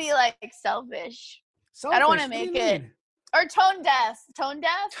don't want to be like selfish I don't wanna Selfish? What do you make it- mean? or tone deaf. Tone deaf.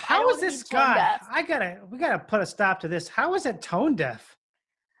 I How don't is wanna be this tone guy? deaf. We gotta put a stop to this. How is it tone deaf?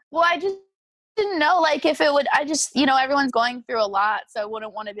 Well, I just didn't know like if it would. I just everyone's going through a lot, so I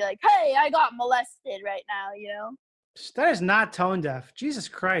wouldn't want to be like, hey, I got molested right now. You know. That is not tone deaf. Jesus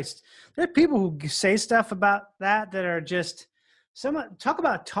Christ. There are people who say stuff about that are just talk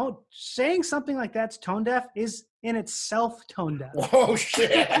about tone. Saying something like that's tone deaf is in itself tone deaf. Oh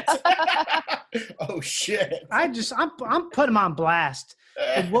shit! Oh shit! I'm putting them on blast.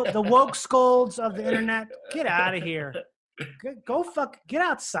 The woke scolds of the internet, get out of here. Get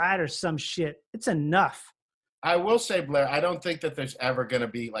outside or some shit. It's enough. I will say, Blair, I don't think that there's ever going to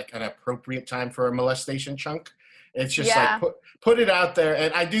be like an appropriate time for a molestation chunk. It's just Yeah. like put it out there,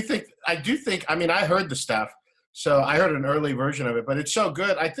 and I do think. I mean, I heard the stuff, so I heard an early version of it, but it's so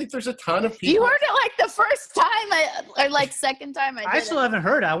good. I think there's a ton of people. You heard it like the first time, or like second time I did I still it. haven't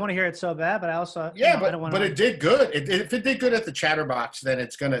heard it. I want to hear it so bad, but I also Yeah, I don't want but it did good. If it did good at the Chatterbox, then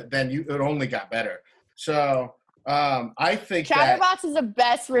it only got better. So I think Chatterbox is the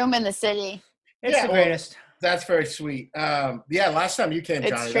best room in the city. It's Yeah, the well, greatest. that's very sweet. Last time you came,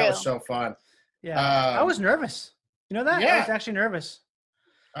 It's Johnny, that was true. so fun. Yeah, I was nervous. You know that? I Yeah. was actually nervous.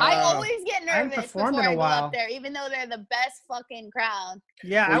 I Uh, always get haven't nervous performed before in a I go while. up there, even though they're the best fucking crowd.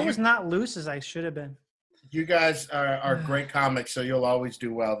 Yeah, Well, I was not loose as I should have been. You guys are great comics, so you'll always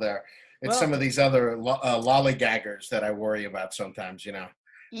do well there. It's Well- some of these other lollygaggers that I worry about sometimes, you know.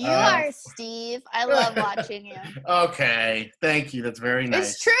 You are Steve. I love watching you. Okay, thank you. That's very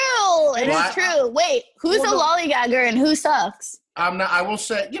nice. It's true. It Well, is true. Wait, who's Well, a no- lollygagger and who sucks? I'm not. I will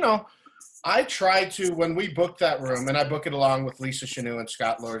say, I try to, when we book that room, and I book it along with Lisa Chanou and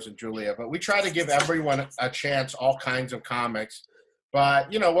Scott Lors and Julia, but we try to give everyone a chance, all kinds of comics.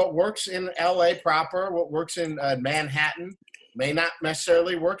 But, what works in LA proper, what works in Manhattan, may not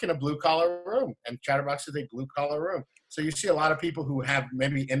necessarily work in a blue-collar room. And Chatterbox is a blue-collar room. So you see a lot of people who have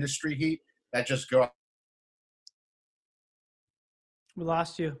maybe industry heat that just go. We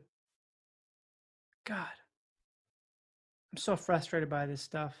lost you. God. I'm so frustrated by this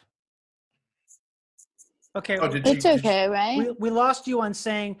stuff. Okay. Oh, did It's you- okay, right? we lost you on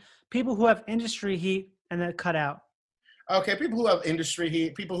saying people who have industry heat and then cut out. Okay, people who have industry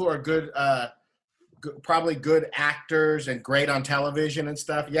heat, people who are good probably good actors and great on television and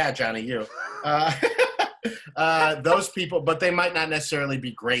stuff. Yeah, Johnny, you. Those people, but they might not necessarily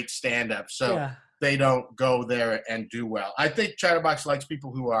be great stand-ups, so they don't go there and do well. I think Chatterbox likes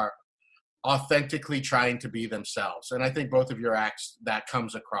people who are authentically trying to be themselves, and I think both of your acts, that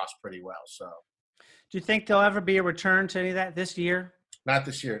comes across pretty well. So, do you think there'll ever be a return to any of that this year? Not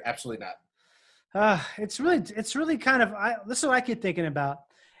this year, absolutely not. It's really kind of, this is what I keep thinking about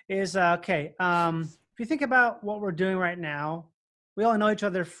is, if you think about what we're doing right now, we all know each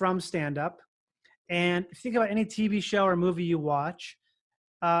other from stand-up. And if you think about any TV show or movie you watch,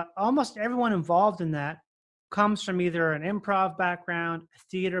 almost everyone involved in that comes from either an improv background, a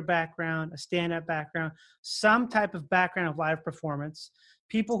theater background, a stand-up background, some type of background of live performance.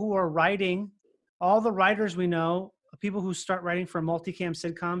 People who are writing, all the writers we know, people who start writing for multicam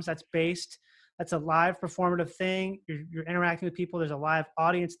sitcoms, that's a live performative thing. You're interacting with people. There's a live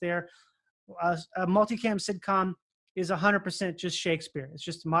audience there. A multicam sitcom is 100% just Shakespeare. It's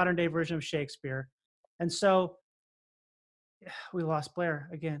just a modern day version of Shakespeare. And so we lost Blair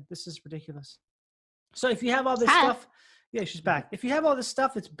again. This is ridiculous. So if you have all this stuff, yeah, she's back. If you have all this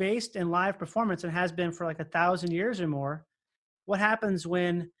stuff that's based in live performance and has been for like 1,000 years or more, what happens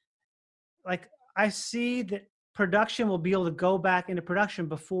when, like, I see that production will be able to go back into production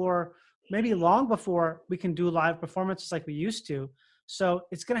before, maybe long before we can do live performances like we used to. So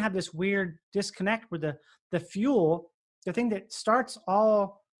it's going to have this weird disconnect where the fuel, the thing that starts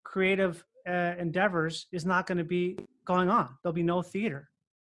all creative endeavors, is not going to be going on. There'll be no theater,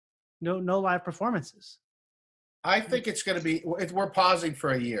 no live performances. I think it's going to be, we're pausing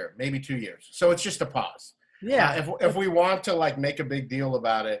for a year, maybe 2 years. So it's just a pause. Yeah. If we want to like make a big deal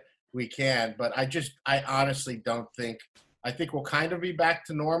about it, we can, but I honestly don't think, I think we'll kind of be back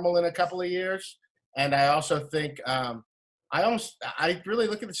to normal in a couple of years. And I also think, I really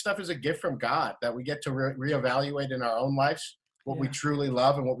look at this stuff as a gift from God that we get to reevaluate in our own lives what we truly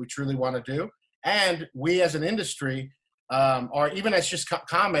love and what we truly want to do. And we as an industry, or even as just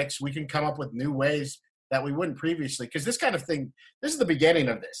comics, we can come up with new ways that we wouldn't previously. Because this kind of thing, this is the beginning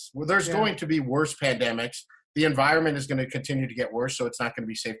of this. There's going to be worse pandemics. The environment is going to continue to get worse, so it's not going to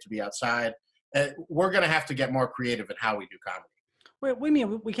be safe to be outside. We're going to have to get more creative in how we do comedy. Wait, what do you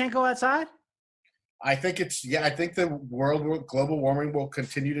mean? We can't go outside? I think I think the global warming will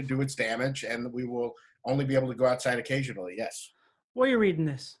continue to do its damage, and we will only be able to go outside occasionally, yes. Where are you reading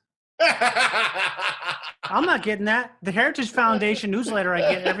this? I'm not getting that. The Heritage Foundation newsletter I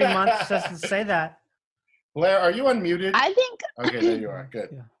get every month says to say that. Blair, are you unmuted? I think. Okay, there you are. Good.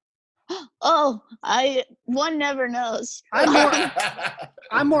 Yeah. Oh, one never knows.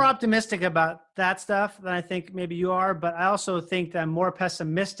 I'm more optimistic about that stuff than I think maybe you are, but I also think that I'm more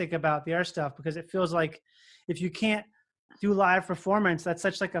pessimistic about the other stuff because it feels like if you can't do live performance, that's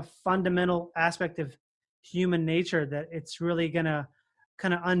such like a fundamental aspect of human nature that it's really gonna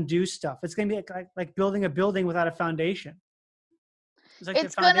kind of undo stuff. It's gonna be like building a building without a foundation.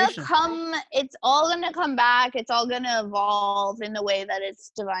 It's gonna come. It's all gonna come back. It's all gonna evolve in the way that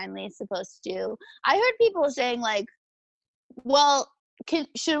it's divinely supposed to. I heard people saying like, "Well,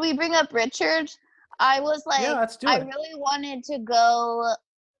 should we bring up Richard?" I was like, yeah, let's do I it. really wanted to go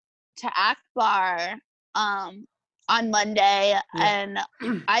to Akbar on Monday, and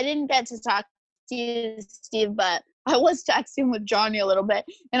I didn't get to talk to you, Steve, but I was texting with Johnny a little bit,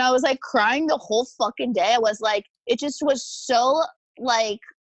 and I was like crying the whole fucking day. I was like, it just was so like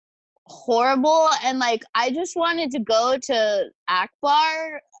horrible, and like I just wanted to go to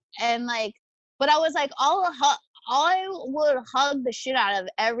Akbar and like, but I was like, I would hug the shit out of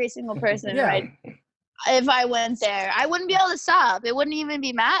every single person, right? If I went there, I wouldn't be able to stop. It wouldn't even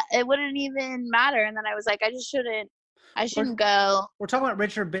be it wouldn't even matter. And then I was like, I shouldn't go. We're talking about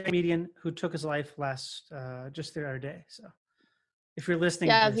Richard, big comedian who took his life just the other day. So if you're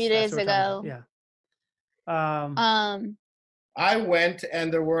listening, a few days ago. Yeah. I went,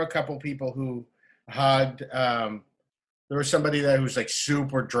 and there were a couple people who hugged. There was somebody there who's like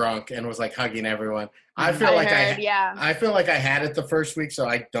super drunk and was like hugging everyone. I feel like I had it the first week, so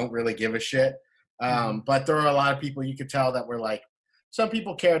I don't really give a shit. But there are a lot of people you could tell that were like, some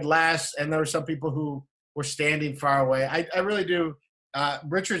people cared less, and there were some people who were standing far away. I really do.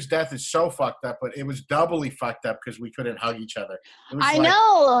 Richard's death is so fucked up, but it was doubly fucked up because we couldn't hug each other. I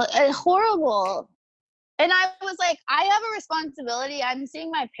know, horrible. And I was like, I have a responsibility. I'm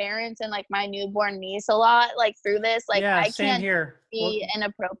seeing my parents and like my newborn niece a lot, like through this. Like I can't be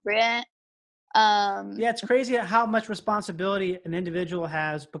inappropriate. Yeah, it's crazy how much responsibility an individual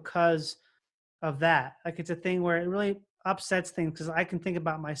has because of that. Like it's a thing where it really upsets things because I can think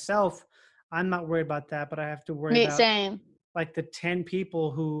about myself. I'm not worried about that, but I have to worry about same. Like the 10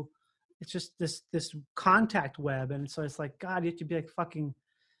 people who, it's just this contact web. And so it's like, God, you have to be like fucking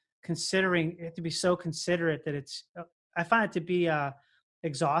considering, you have to be so considerate that it's, I find it to be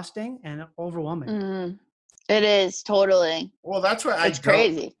exhausting and overwhelming. Mm, it is totally. Well, that's why It's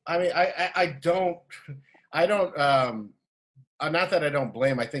crazy. I mean, I don't, not that I don't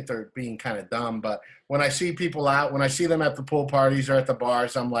blame. I think they're being kind of dumb. But when I see people out, when I see them at the pool parties or at the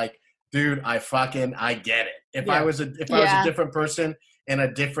bars, I'm like, dude, I get it. If I was a different person in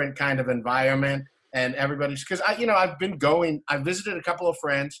a different kind of environment, and everybody's, because I visited a couple of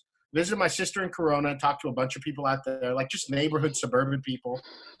friends, visited my sister in Corona, and talked to a bunch of people out there, like just neighborhood suburban people.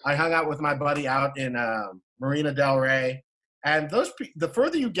 I hung out with my buddy out in Marina Del Rey, and the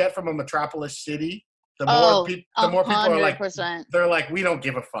further you get from a metropolis city, the more people are like, they're like, we don't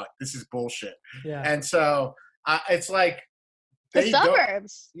give a fuck. This is bullshit. Yeah. And so it's like the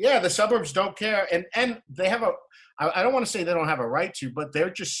suburbs. Yeah, the suburbs don't care, and they have I don't want to say they don't have a right to, but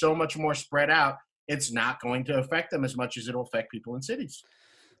they're just so much more spread out. It's not going to affect them as much as it'll affect people in cities.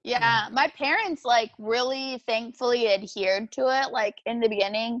 Yeah, my parents like really thankfully adhered to it. Like in the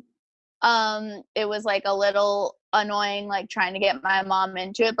beginning, it was like a little annoying, like trying to get my mom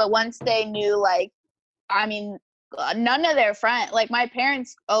into it. But once they knew, like, I mean, none of their friends, like my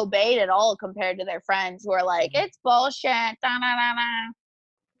parents obeyed at all compared to their friends who are like, it's bullshit. Da, da, da, da.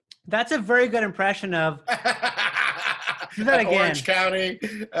 That's a very good impression of. Do that again. Orange County.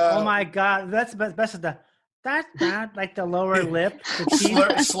 Oh my God, that's the best of the. That's not like the lower lip.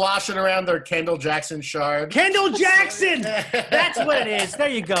 The sloshing around their Kendall Jackson shard. Kendall Jackson! That's what it is. There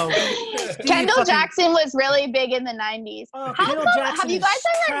you go. Kendall Jackson was really big in the 90s. Oh, have you guys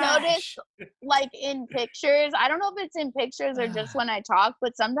ever noticed, like in pictures, I don't know if it's in pictures or just when I talk,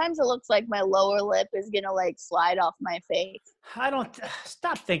 but sometimes it looks like my lower lip is going to like slide off my face.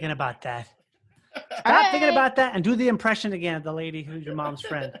 Stop thinking about that. Stop thinking about that and do the impression again of the lady who's your mom's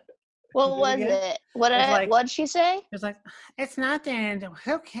friend. What was it? What'd she say? It's like, it's nothing.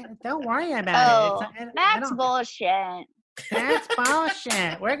 Don't worry about it. That's bullshit. That's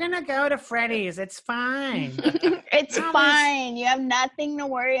bullshit. We're going to go to Freddy's. It's fine. It's fine. You have nothing to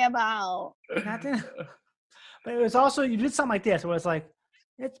worry about. Nothing. But it was also, you did something like this where it's like,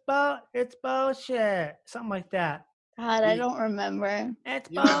 it's bullshit. Something like that. God, I don't remember. It's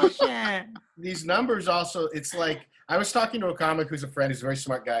bullshit. These numbers also, it's like, I was talking to a comic who's a friend, who's a very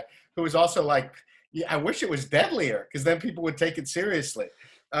smart guy, who was also like, yeah, I wish it was deadlier, because then people would take it seriously.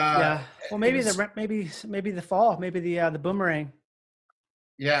 Yeah. Well, maybe the fall, maybe the boomerang.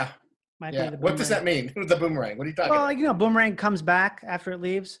 Yeah. Might be the What does that mean? The boomerang? What are you talking about? Well, boomerang comes back after it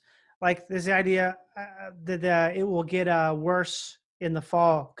leaves. Like there's the idea that it will get worse in the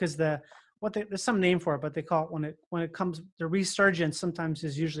fall because there's some name for it, but they call it when it comes, the resurgence sometimes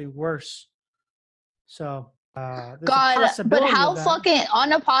is usually worse. So God, but how fucking,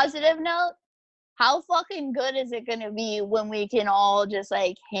 on a positive note, how fucking good is it going to be when we can all just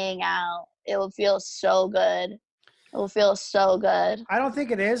like hang out? It will feel so good. It will feel so good. I don't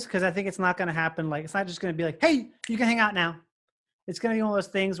think it is, because I think it's not going to happen. Like, it's not just going to be like, hey, you can hang out now. It's going to be one of those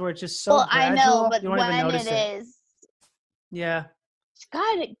things where it's just so gradual, I know, but you won't even notice it is. Yeah.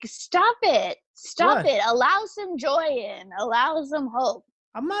 God, stop it. Stop it. Allow some joy in. Allow some hope.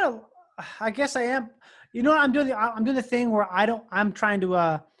 I guess I am. You know what I'm doing? I'm doing the thing where I'm trying to,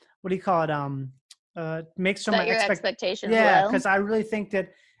 what do you call it? Make sure my expectations. Yeah, because I really think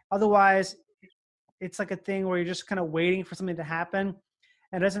that otherwise it's like a thing where you're just kind of waiting for something to happen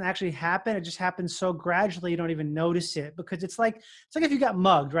and it doesn't actually happen. It just happens so gradually you don't even notice it, because it's like if you got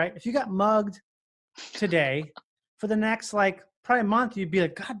mugged, right? If you got mugged today, for the next like probably a month, you'd be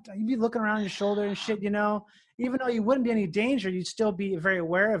like, God, you'd be looking around your shoulder and shit, even though you wouldn't be any danger, you'd still be very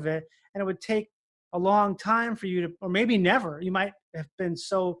aware of it. And it would take a long time for you to, or maybe never. You might have been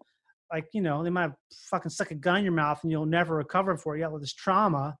so like, they might have fucking stuck a gun in your mouth and you'll never recover for it. You got all this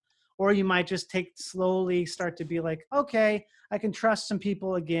trauma. Or you might just slowly start to be like, okay, I can trust some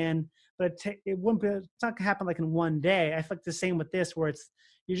people again, but it's not going to happen like in one day. I feel like the same with this, where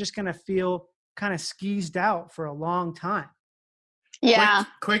you're just going to feel kind of skeezed out for a long time. Yeah.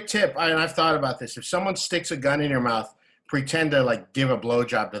 Quick tip, and I've thought about this. If someone sticks a gun in your mouth, pretend to like give a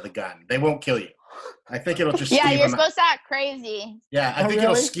blowjob to the gun. They won't kill you. I think it'll just yeah, you're supposed to act crazy. Yeah, I think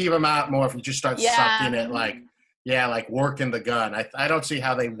it'll skeeve them out more if you just start sucking it, like working the gun. I don't see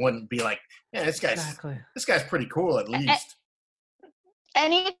how they wouldn't be like, yeah, this guy's pretty cool at least.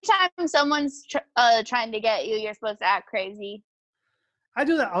 Anytime someone's trying to get you, you're supposed to act crazy. I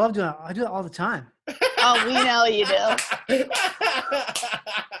do that. I love doing that. I do that all the time. Oh, we know you do.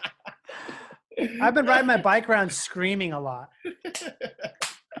 I've been riding my bike around screaming a lot.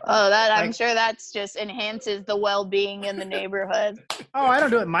 Oh, I'm sure that's just enhances the well-being in the neighborhood. Oh, I don't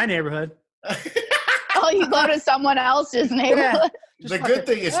do it in my neighborhood. Oh, you go to someone else's neighborhood. The good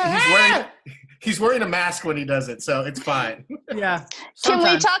thing is he's wearing a mask when he does it, so it's fine. Yeah. Can we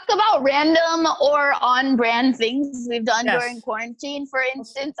Sometimes. talk about random or on-brand things we've done Yes. during quarantine? For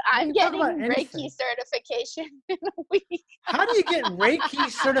instance, I'm can talk getting about Reiki anything. certification in a week. How do you get Reiki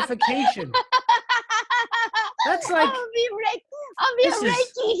certification? That's like, I'll be a this is-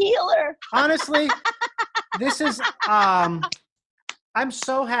 Reiki healer. honestly, this is, I'm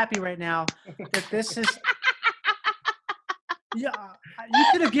so happy right now that this is, yeah, you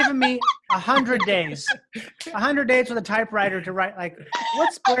could have given me 100 days. 100 days with a typewriter to write, like,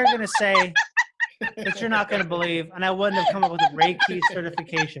 what's Blair going to say that you're not going to believe? And I wouldn't have come up with a Reiki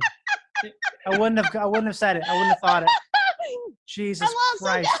certification. I wouldn't have said it. I wouldn't have thought it. Jesus I'm also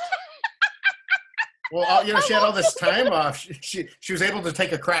Christ. Well, she had all this time off. She was able to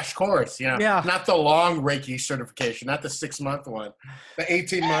take a crash course, Yeah. Not the long Reiki certification, not the 6-month one, the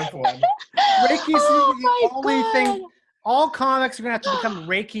 18-month one. Reiki's Oh the my only God. thing. All comics are going to have to become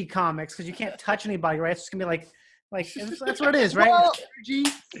Reiki comics because you can't touch anybody, right? It's just going to be like that's what it is, right? Well, Energy.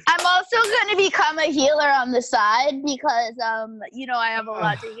 I'm also going to become a healer on the side because, I have a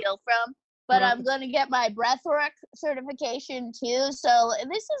lot to heal from. But I'm going to get my breathwork certification too. So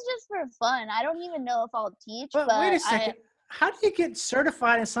this is just for fun. I don't even know if I'll teach. But wait a second. How do you get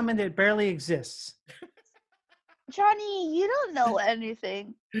certified in something that barely exists? Johnny, you don't know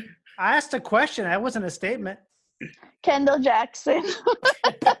anything. I asked a question. That wasn't a statement. Kendall Jackson.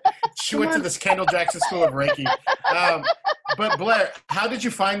 She went to this Kendall Jackson School of Reiki. But Blair, how did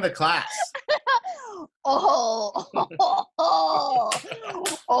you find the class? Oh.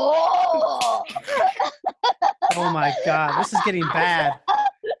 Oh my God, this is getting bad.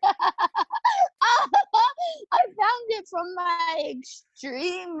 I found it from my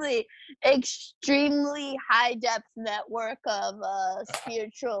extremely high depth network of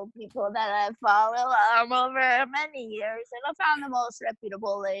spiritual people that I follow over many years, and I found the most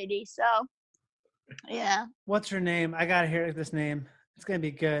reputable lady. So, yeah. What's her name? I gotta hear this name. It's gonna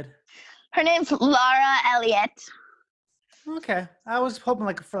be good. Her name's Laura Elliott. Okay, I was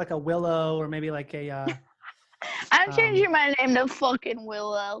hoping for a Willow or maybe like a. I'm changing my name to fucking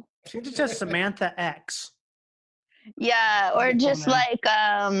Willow. She's just Samantha X. Yeah, or just man.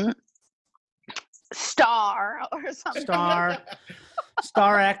 like Star or something.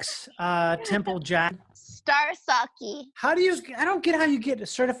 Star X, Temple Jack. Star Saki. How do you? I don't get how you get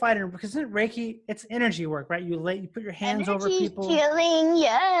certified in because isn't Reiki? It's energy work, right? You put your hands over Energy people. healing,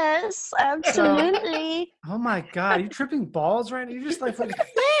 yes, absolutely. Oh my God, you tripping balls right now? You're just like, I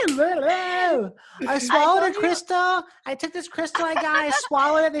swallowed a crystal. I took this crystal I got. I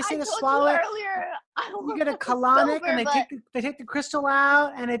swallowed it. They say to swallow it. Earlier, You get a colonic, sober, and they but- take the crystal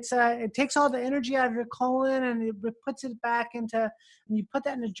out, and it takes all the energy out of your colon, and it puts it back into. And you put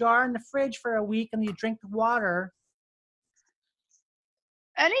that in a jar in the fridge for a week, and you drink the water.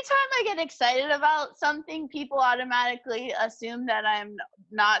 Anytime I get excited about something, people automatically assume that I'm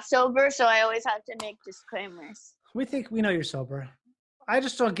not sober, so I always have to make disclaimers. We think we know you're sober. I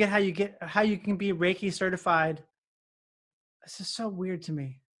just don't get how you can be Reiki certified. This is so weird to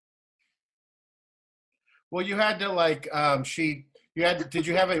me. Well, you had to did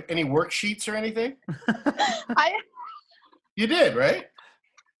you have any worksheets or anything? You did, right?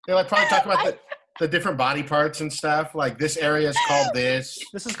 They probably talk about the different body parts and stuff. Like this area is called this.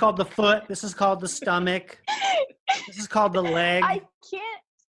 This is called the foot. This is called the stomach. This is called the leg. I can't.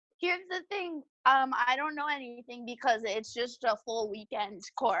 Here's the thing. I don't know anything because it's just a full weekend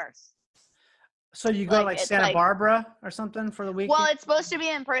course. So you go like, to it's Santa like- Barbara or something for the weekend? Well, it's supposed to be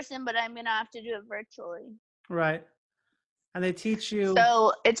in person, but I'm gonna have to do it virtually. Right. And they teach you.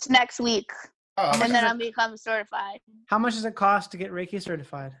 So it's next week, Oh, much and is then it? I'll become certified. How much does it cost to get Reiki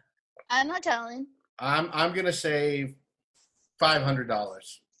certified? I'm not telling. I'm gonna say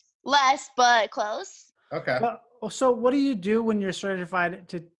 $500. Less, but close. Okay. Well, so what do you do when you're certified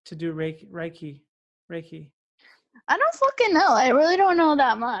to do Reiki? I don't fucking know. I really don't know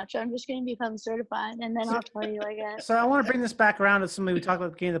that much. I'm just gonna become certified, and then I'll tell you, I guess. So I want to bring this back around to something we talked about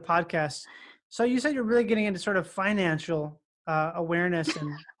at the beginning of the podcast. So you said you're really getting into sort of financial awareness and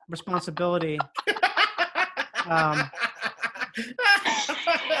responsibility.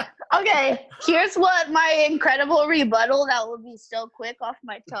 Okay, here's what my incredible rebuttal that will be so quick off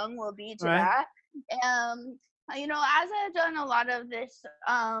my tongue will be to Right. that. As I've done a lot of this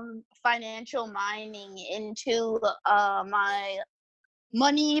financial mining into my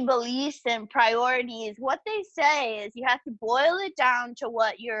money beliefs and priorities, what they say is you have to boil it down to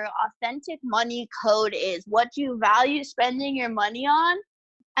what your authentic money code is, what you value spending your money on,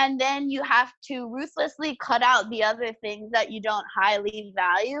 and then you have to ruthlessly cut out the other things that you don't highly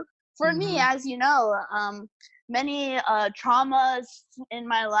value. For me, as you know, many traumas in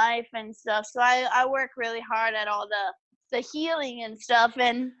my life and stuff, so I work really hard at all the healing and stuff.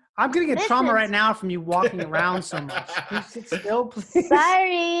 And I'm gonna get trauma right now from you walking around so much. Can you sit still, please?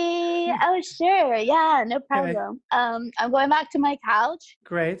 Sorry. Oh, sure. Yeah, no problem. I'm going back to my couch.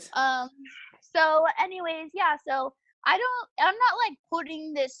 Great. So anyways, yeah, so I'm not like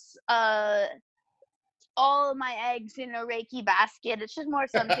putting this all of my eggs in a Reiki basket. It's just more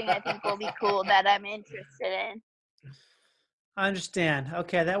something I think will be cool that I'm interested in. I understand.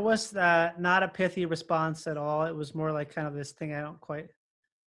 Okay, that was not a pithy response at all. It was more like kind of this thing I don't quite.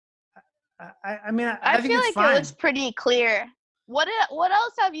 I mean, I think feel it's like fine. It was pretty clear. What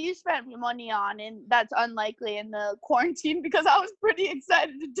else have you spent money on, and that's unlikely in the quarantine? Because I was pretty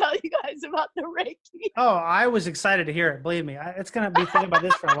excited to tell you guys about the Reiki. Oh, I was excited to hear it. Believe me, it's gonna be thinking about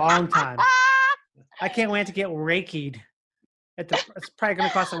this for a long time. I can't wait to get Reiki'd. It's probably gonna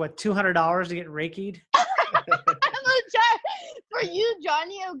cost like what, $200 to get Reiki'd. For you,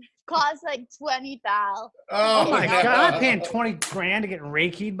 Johnny, it costs like $20,000. Oh my God! I'm paying $20,000 to get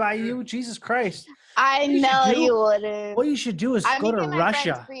Reiki'd by you. Jesus Christ! I know you wouldn't. What you should do is go to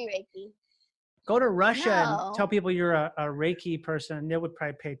Russia. Free Reiki. Go to Russia and tell people you're a Reiki person, and they would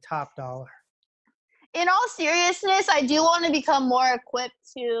probably pay top dollar. In all seriousness, I do want to become more equipped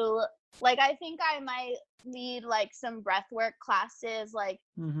to, like, I think I might lead like some breathwork classes. Like,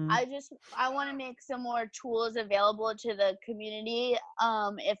 I want to make some more tools available to the community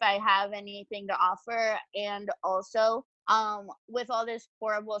if I have anything to offer. And also with all this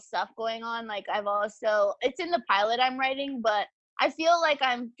horrible stuff going on, like it's in the pilot I'm writing, but I feel like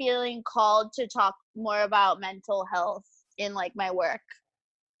I'm feeling called to talk more about mental health in like my work.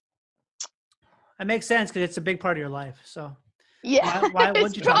 That makes sense because it's a big part of your life. So yeah, why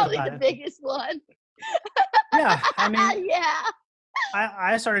would you talk about it? It's probably the biggest one. Yeah, I mean, yeah.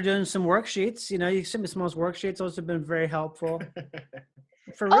 I started doing some worksheets. You know, you sent me some of those worksheets. Those have been very helpful.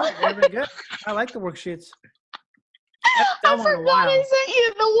 For real, they're very good. I like the worksheets. I forgot I sent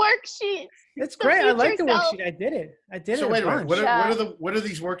you the worksheets. It's great. I like the worksheet. I did it. So wait a minute. What are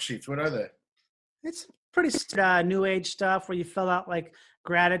these worksheets? What are they? It's pretty new age stuff where you fill out like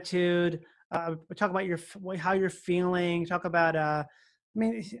gratitude. Talk about how you're feeling. Talk about I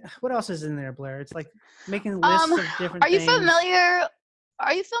mean, what else is in there, Blair? It's like making lists of different things.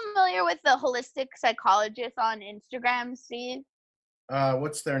 Are you familiar with the holistic psychologist on Instagram, Steve?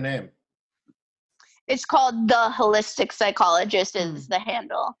 What's their name? It's called The Holistic Psychologist is the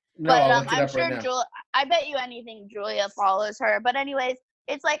handle. No, but I'll look it I'm up sure right now. I bet you anything Julia follows her. But anyways,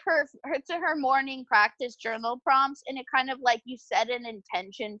 it's like her morning practice journal prompts, and it kind of like you set an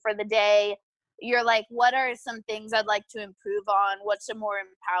intention for the day. You're like, what are some things I'd like to improve on? What's some more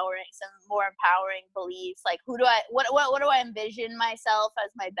empowering beliefs? Like, what do I envision myself as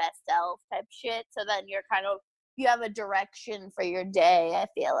my best self type shit? So then you have a direction for your day, I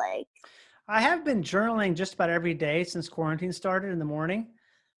feel like. I have been journaling just about every day since quarantine started in the morning.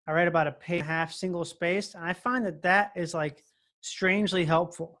 I write about a page and a half single spaced, and I find that is like strangely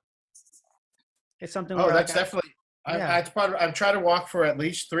helpful. It's something. That's definitely. Yeah. I'm trying to walk for at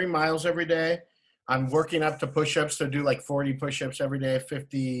least 3 miles every day. I'm working up to push-ups to do like 40 push-ups every day,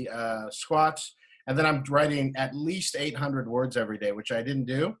 50 squats, and then I'm writing at least 800 words every day, which I didn't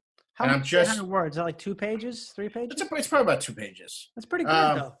do. How many 800 words? Is that like 2 pages, 3 pages? It's probably about 2 pages. That's pretty good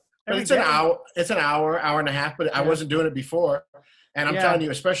though. But it's an hour. It's an hour and a half. But yeah. I wasn't doing it before, and I'm telling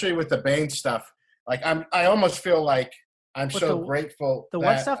you, especially with the Bain stuff, like I almost feel like I'm grateful.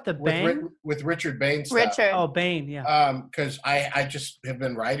 What stuff? The Bain with Richard Bain stuff. Oh, Bain, yeah. Because I just have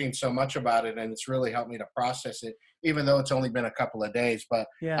been writing so much about it, and it's really helped me to process it, even though it's only been a couple of days. But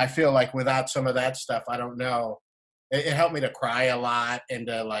I feel like without some of that stuff, I don't know. It helped me to cry a lot, and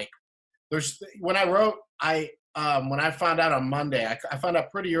like when I wrote, when I found out on Monday, I found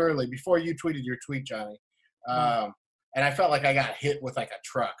out pretty early before you tweeted your tweet, Johnny. And I felt like I got hit with like a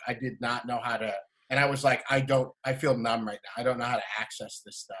truck. I did not know how to, and I was like, I feel numb right now. I don't know how to access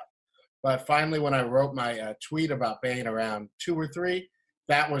this stuff. But finally, when I wrote my tweet about Bain around 2 or 3,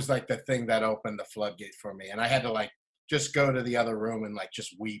 that was like the thing that opened the floodgate for me. And I had to like just go to the other room and like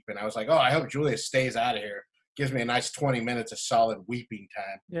just weep. And I was like, oh, I hope Julia stays out of here. Gives me a nice 20 minutes of solid weeping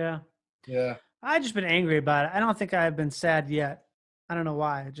time. Yeah. Yeah. I've just been angry about it. I don't think I've been sad yet. I don't know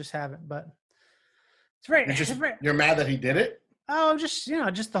why. I just haven't, but it's right. You're mad that he did it? Oh, just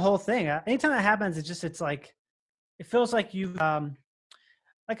the whole thing. Anytime that happens, it's like, it feels like you,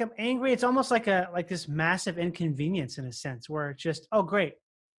 like I'm angry. It's almost like this massive inconvenience in a sense where it's just, oh, great.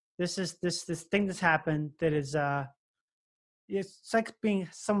 This is this thing that's happened that is, it's like being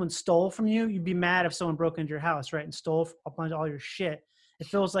someone stole from you. You'd be mad if someone broke into your house, right, and stole a bunch of all your shit. It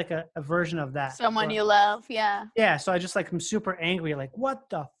feels like a version of that. Someone you love, yeah. Yeah, so I just like I'm super angry, like what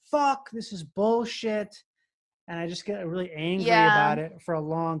the fuck? This is bullshit, and I just get really angry about it for a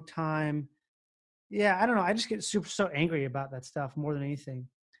long time. Yeah, I don't know. I just get so angry about that stuff more than anything,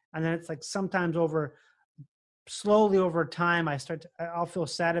 and then it's like sometimes slowly over time, I'll feel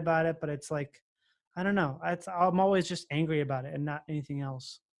sad about it, but it's like I don't know. I'm always just angry about it and not anything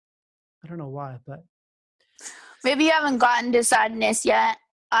else. I don't know why, but maybe you haven't gotten to sadness yet.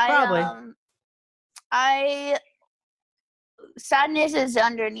 Probably. Sadness is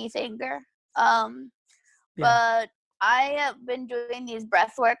underneath anger. But I have been doing these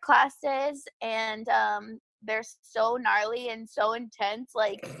breathwork classes, and they're so gnarly and so intense.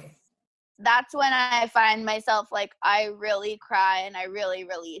 Like, that's when I find myself, like, I really cry and I really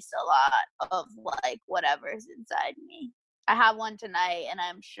release a lot of, like, whatever's inside me. I have one tonight, and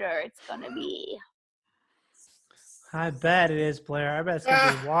I'm sure it's going to be... I bet it is, Blair. I bet it's going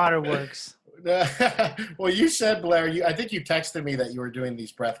to be waterworks. Well, you said, Blair, I think you texted me that you were doing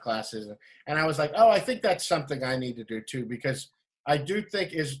these breath classes, and I was like, oh, I think that's something I need to do too, because I do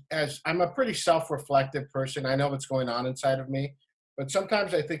think as I'm a pretty self-reflective person, I know what's going on inside of me, but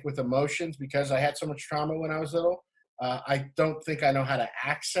sometimes I think with emotions, because I had so much trauma when I was little, I don't think I know how to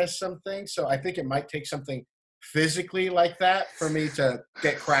access some things, so I think it might take something physically like that for me to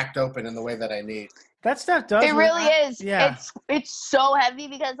get cracked open in the way that I need. That stuff does. It really is. Yeah. It's so heavy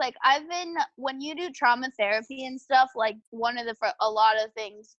because, like, when you do trauma therapy and stuff, like, one of a lot of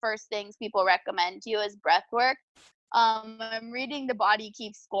first things people recommend to you is breath work. I'm reading The Body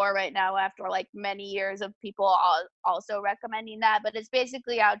Keeps Score right now after, like, many years of people also recommending that, but it's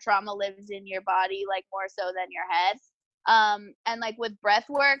basically how trauma lives in your body, like, more so than your head. And like with breath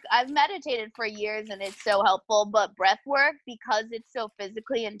work, I've meditated for years and it's so helpful, but breath work, because it's so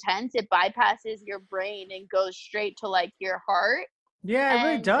physically intense, it bypasses your brain and goes straight to like your heart. Yeah, it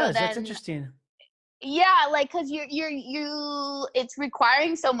really does. That's interesting. Yeah, like, cause it's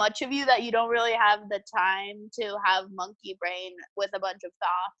requiring so much of you that you don't really have the time to have monkey brain with a bunch of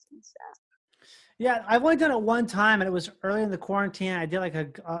thoughts and stuff. Yeah, I've only done it one time, and it was early in the quarantine. I did like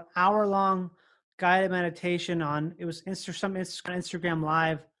an hour-long guided meditation on Instagram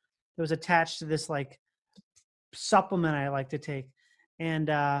Live that was attached to this like supplement I like to take,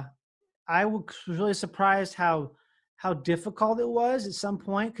 and I was really surprised how difficult it was at some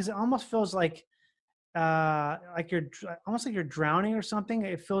point, because it almost feels like you're drowning or something.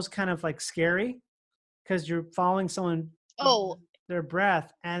 It feels kind of like scary because you're following someone their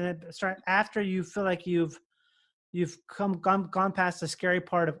breath, and after you feel like you've gone past the scary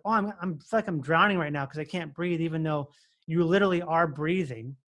part of, I feel like I'm drowning right now because I can't breathe, even though you literally are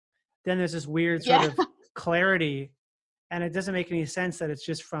breathing. Then there's this weird sort of clarity, and it doesn't make any sense that it's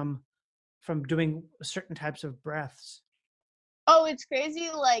just from doing certain types of breaths. Oh, it's crazy,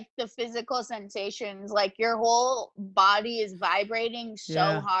 like the physical sensations, like your whole body is vibrating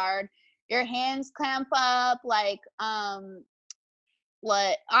so hard. Your hands clamp up,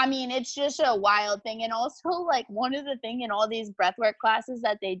 it's just a wild thing. And also, like, one of the thing in all these breathwork classes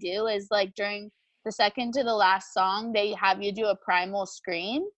that they do is, like, during the second to the last song, they have you do a primal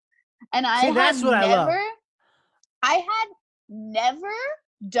scream. And I had never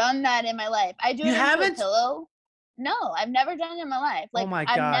done that in my life. I do it into a pillow. No, I've never done it in my life. Like, oh my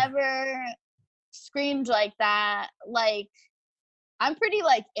God. I've never screamed like that. Like, I'm pretty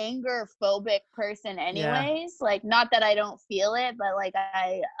like anger phobic person anyways. Yeah. Like, not that I don't feel it, but like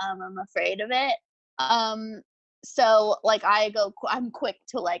I'm afraid of it. So like I'm quick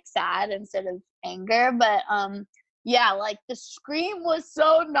to like sad instead of anger, but like the scream was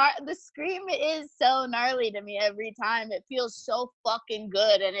the scream is so gnarly to me every time. It feels so fucking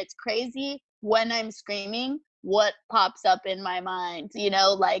good, and it's crazy when I'm screaming what pops up in my mind,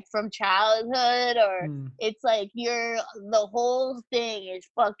 like from childhood, or it's like the whole thing is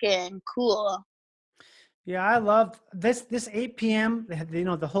fucking cool. Yeah, I love this 8 p.m.,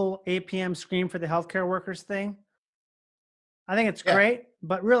 the whole 8 p.m. scream for the healthcare workers thing. I think it's great,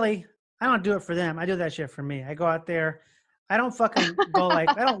 but really, I don't do it for them. I do that shit for me. I go out there. I don't fucking go like,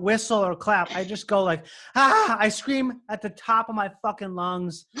 I don't whistle or clap. I just go like, I scream at the top of my fucking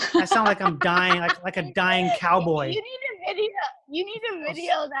lungs. I sound like I'm dying, like a dying cowboy. You need a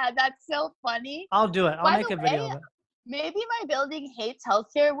video that. That's so funny. I'll do it. I'll make a video of it. Maybe my building hates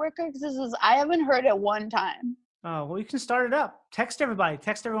healthcare workers because I haven't heard it one time. Oh, well, you can start it up. Text everybody.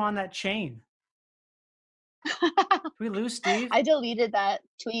 Text everyone that chain. Did we lose Steve? I deleted that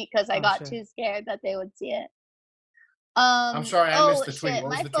tweet because I got too scared that they would see it. I'm sorry, I missed the tweet.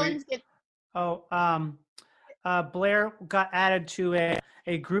 What was the tweet? Blair got added to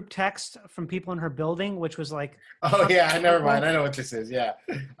a group text from people in her building, which was like, Oh yeah, never mind. I know what this is. Yeah,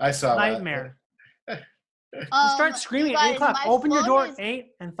 I saw nightmare. that. You start screaming you at 8 guys, o'clock. my Open your phone door is- at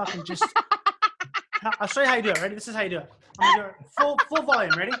 8 and fucking just. I'll show you how you do it. Ready? This is how you do it. I'm gonna do it full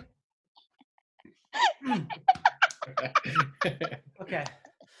volume. Ready? Okay.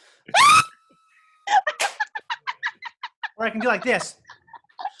 Or I can do like this.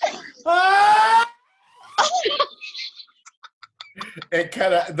 Ah! It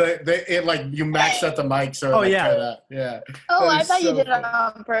kind of it like you maxed out the mic, so Oh, it yeah. kinda, yeah. Oh, That I is thought you so did it funny.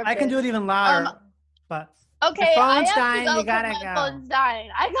 on purpose. I can do it even louder, but Okay, Your I phone's have dying, to go you gotta 'cause my go. phone's dying.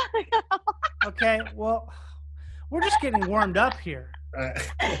 I gotta go. okay. Well, we're just getting warmed up here.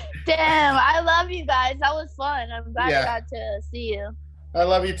 Damn, I love you guys. That was fun. I'm glad Yeah. I got to see you. I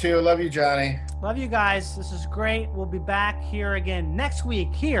love you too. Love you, Johnny. Love you guys. This is great. We'll be back here again next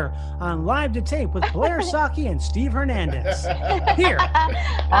week here on Live to Tape with Blair Saki and Steve Hernandez. Here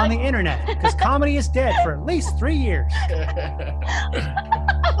on the internet, because comedy is dead for at least 3 years.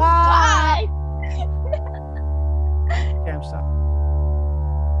 Bye. Okay, I'm sorry.